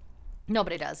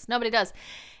 Nobody does.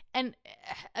 And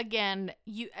again,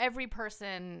 you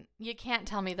can't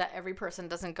tell me that every person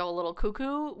doesn't go a little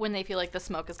cuckoo when they feel like the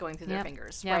smoke is going through their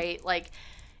fingers, right? Like,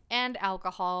 and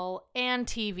alcohol and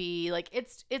TV, like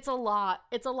it's a lot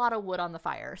of wood on the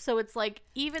fire. So it's like,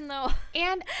 even though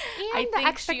and I the think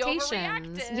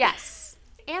expectations, yes,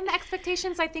 and the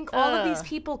expectations, I think all of these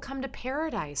people come to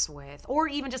Paradise with, or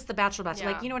even just the Bachelor,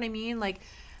 like, you know what I mean, like.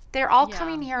 They're all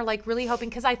coming here, like, really hoping,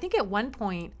 because I think at one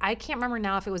point, I can't remember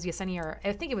now if it was Yesenia or,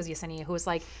 I think it was Yesenia, who was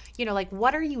like, you know, like,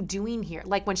 what are you doing here?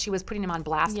 Like, when she was putting him on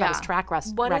blast about his track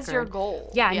record. What is your goal?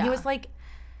 Yeah, and he was like,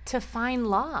 to find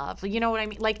love. You know what I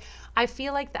mean? Like, I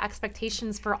feel like the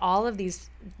expectations for all of these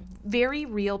very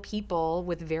real people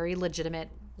with very legitimate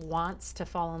wants to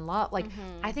fall in love, like,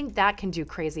 I think that can do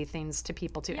crazy things to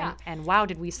people, too. Yeah. And wow,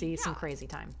 did we see some crazy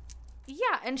time.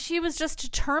 Yeah, and she was just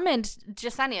determined,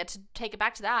 Yesenia, to take it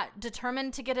back to that,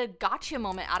 determined to get a gotcha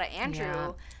moment out of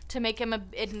Andrew to make him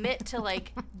admit to,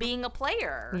 like, being a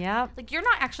player. Yeah. Like, you're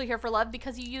not actually here for love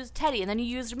because you used Teddy and then you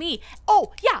used me.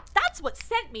 Oh, yeah, that's what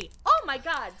sent me. Oh, my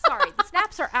God. Sorry, the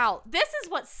snaps are out. This is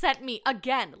what sent me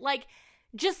again. Like,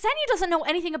 Yesenia doesn't know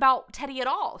anything about Teddy at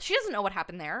all. She doesn't know what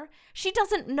happened there. She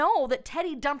doesn't know that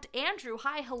Teddy dumped Andrew.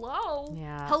 Hi, hello.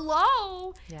 Yeah.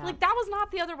 Hello. Yeah. Like, that was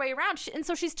not the other way around. And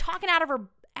so she's talking out of her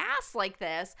ass like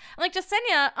this. I'm like,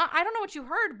 Yesenia, I don't know what you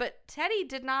heard, but Teddy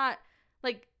did not,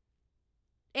 like,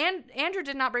 and Andrew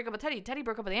did not break up with Teddy. Teddy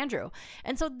broke up with Andrew.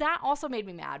 And so that also made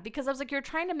me mad because I was like, you're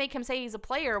trying to make him say he's a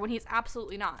player when he's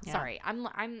absolutely not. Yeah. Sorry. I'm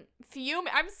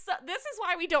fuming. This is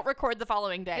why we don't record the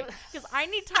following day, because I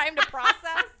need time to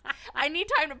process. I need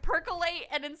time to percolate.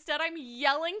 And instead I'm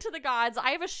yelling to the gods.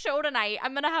 I have a show tonight.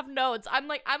 I'm going to have notes. I'm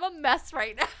like, I'm a mess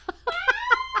right now.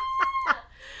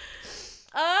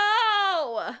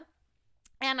 Oh.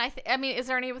 And I mean, is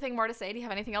there anything more to say? Do you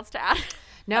have anything else to add?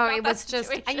 No, it was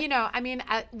just, you know, I mean,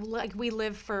 like, we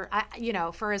live for, you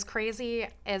know, for as crazy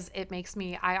as it makes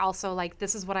me, I also, like,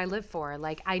 this is what I live for.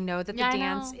 Like, I know that the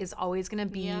dance is always going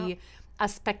to be a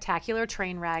spectacular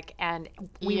train wreck, and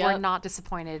we were not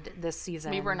disappointed this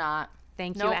season. We were not.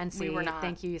 Thank you, NC. We were not.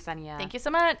 Thank you, Yesenia. Thank you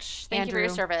so much. Thank you for your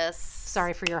service.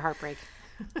 Sorry for your heartbreak.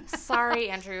 Sorry,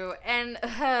 Andrew. And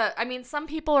I mean, some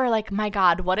people are like, my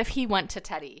God, what if he went to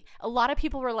Teddy? A lot of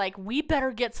people were like, we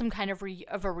better get some kind of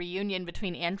a reunion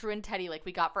between Andrew and Teddy like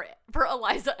we got for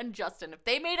Eliza and Justin. If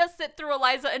they made us sit through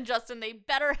Eliza and Justin, they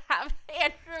better have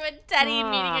Andrew and Teddy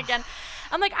meeting again.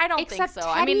 I'm like, I don't think so.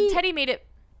 I mean, Teddy made it.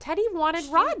 Teddy wanted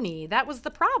Rodney. That was the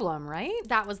problem, right?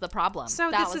 That was the problem. So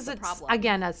that this is,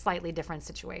 again, a slightly different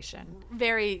situation.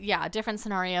 Different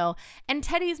scenario. And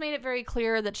Teddy's made it very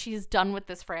clear that she's done with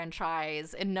this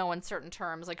franchise in no uncertain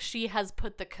terms. Like, she has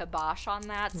put the kibosh on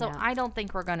that. So I don't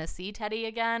think we're going to see Teddy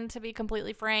again, to be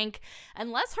completely frank,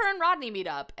 unless her and Rodney meet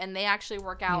up and they actually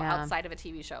work out outside of a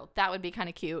TV show. That would be kind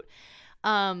of cute.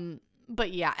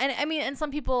 But yeah. And I mean, and some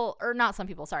people, or not some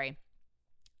people, sorry.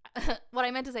 What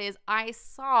I meant to say is I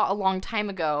saw a long time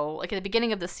ago, like at the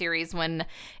beginning of the series when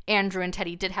Andrew and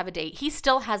Teddy did have a date, he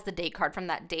still has the date card from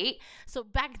that date. So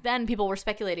back then people were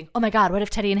speculating, oh my God, what if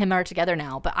Teddy and him are together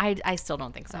now? But I still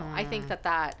don't think so. I think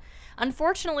that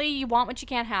unfortunately you want what you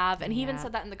can't have. And he even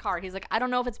said that in the car. He's like, I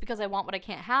don't know if it's because I want what I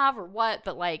can't have or what,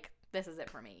 but like, this is it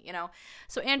for me, you know?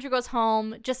 So Andrew goes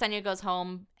home, Jessenia goes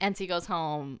home, NC goes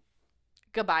home.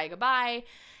 Goodbye.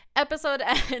 Episode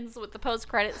ends with the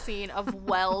post-credit scene of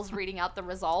Wells reading out the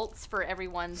results for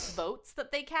everyone's votes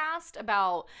that they cast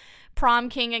about prom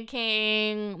king and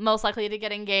king, most likely to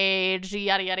get engaged,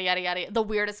 yada, yada, yada, yada. The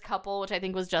weirdest couple, which I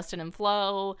think was Justin and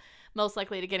Flo. Most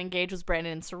likely to get engaged was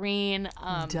Brandon and Serene.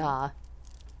 But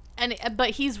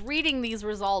he's reading these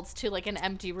results to like an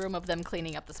empty room of them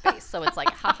cleaning up the space. So it's like,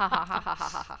 ha, ha, ha, ha, ha, ha,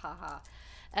 ha, ha, ha.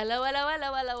 LOL.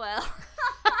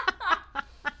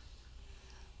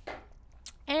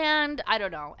 And I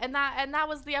don't know. And that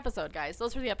was the episode, guys.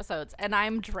 Those were the episodes. And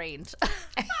I'm drained.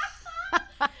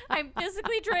 I'm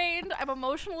physically drained. I'm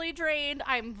emotionally drained.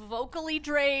 I'm vocally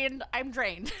drained. I'm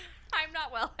drained. I'm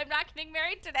not well. I'm not getting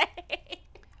married today.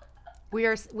 We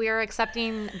are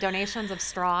accepting donations of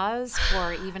straws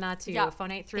for Ivana to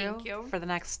phonate through for the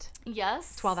next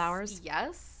 12 hours.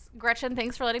 Yes. Gretchen,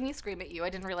 thanks for letting me scream at you. I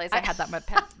didn't realize I had that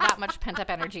much pent-up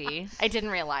energy. I didn't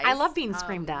realize. I love being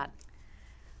screamed at.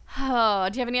 Oh,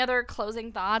 do you have any other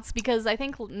closing thoughts? Because I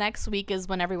think next week is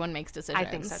when everyone makes decisions. I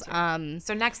think so too.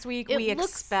 So next week we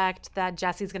expect that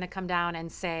Jesse's going to come down and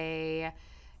say,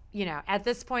 you know, at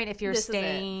this point, if you're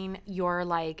staying, you're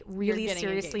like really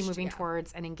seriously moving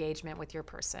towards an engagement with your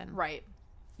person. Right.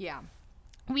 Yeah.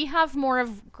 We have more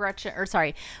of Gretchen, or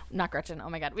sorry, not Gretchen. Oh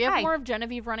my God. We have more of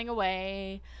Genevieve running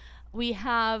away. We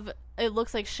have, it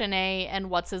looks like Shanae and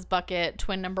What's His Bucket,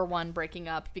 twin number one, breaking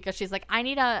up because she's like,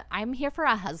 I'm here for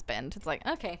a husband. It's like,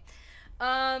 okay.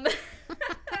 I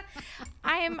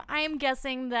am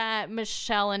guessing that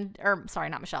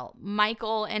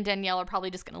Michael and Danielle are probably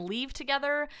just going to leave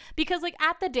together because like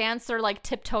at the dance, they're like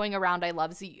tiptoeing around I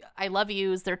love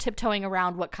yous. They're tiptoeing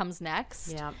around what comes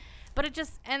next. Yeah. But it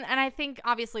just, and I think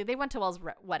obviously they went to Wells'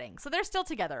 wedding. So they're still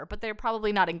together, but they're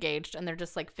probably not engaged and they're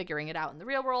just like figuring it out in the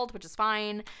real world, which is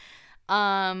fine.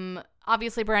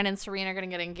 Obviously Brandon and Serena are going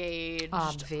to get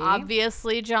engaged.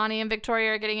 Obviously Johnny and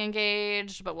Victoria are getting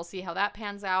engaged, but we'll see how that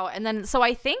pans out. And then, so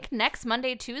I think next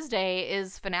Monday, Tuesday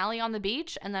is finale on the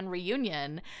beach and then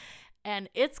reunion. And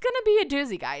it's going to be a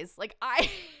doozy, guys. Like I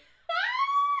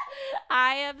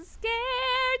am scared.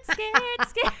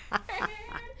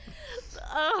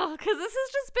 Oh, because this has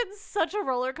just been such a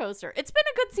roller coaster. It's been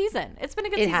a good season.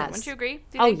 Wouldn't you agree?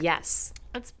 Yes.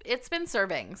 It's been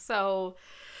serving. So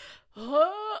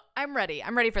I'm ready.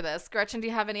 I'm ready for this. Gretchen, do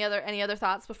you have any other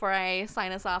thoughts before I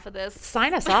sign us off of this?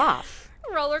 Sign us off.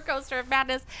 Roller coaster of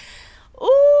madness.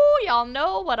 Ooh, y'all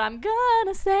know what I'm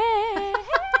gonna say. Hey,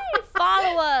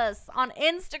 follow us on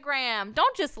Instagram.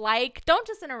 Don't just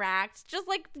interact. Just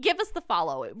like give us the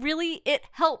follow. It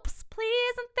helps.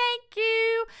 Please and thank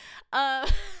you.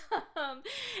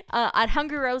 At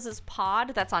Hungry Roses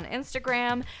Pod, that's on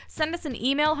Instagram. Send us an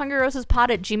email,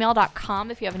 hungryrosespod@gmail.com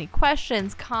if you have any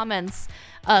questions, comments,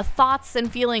 thoughts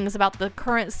and feelings about the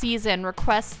current season,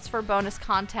 requests for bonus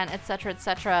content,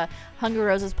 etc.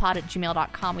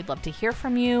 hungryrosespod@gmail.com. We'd love to hear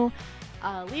from you.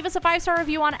 Leave us a 5-star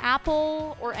review on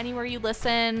Apple or anywhere you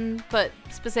listen, but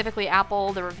specifically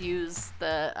Apple. The reviews,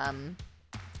 the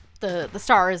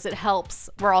stars, it helps.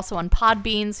 We're also on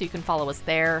Podbean, so you can follow us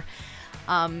there.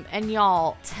 And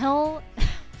y'all, till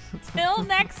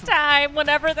next time,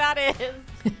 whenever that is,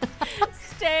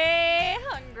 stay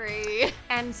hungry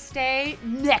and stay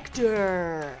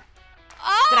nectar.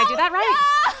 Oh, did I do that right?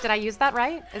 No! Did I use that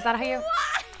right? Is that how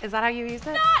you use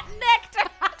it? Not nectar.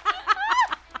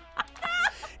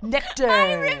 Nectar.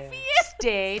 I refuse.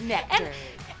 Stay nectar.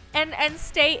 And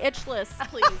stay itchless,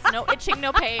 please. No itching,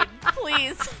 no pain,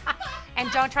 please.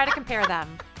 And don't try to compare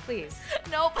them, please.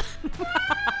 Nope.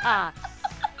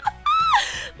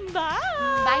 Bye.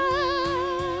 Bye.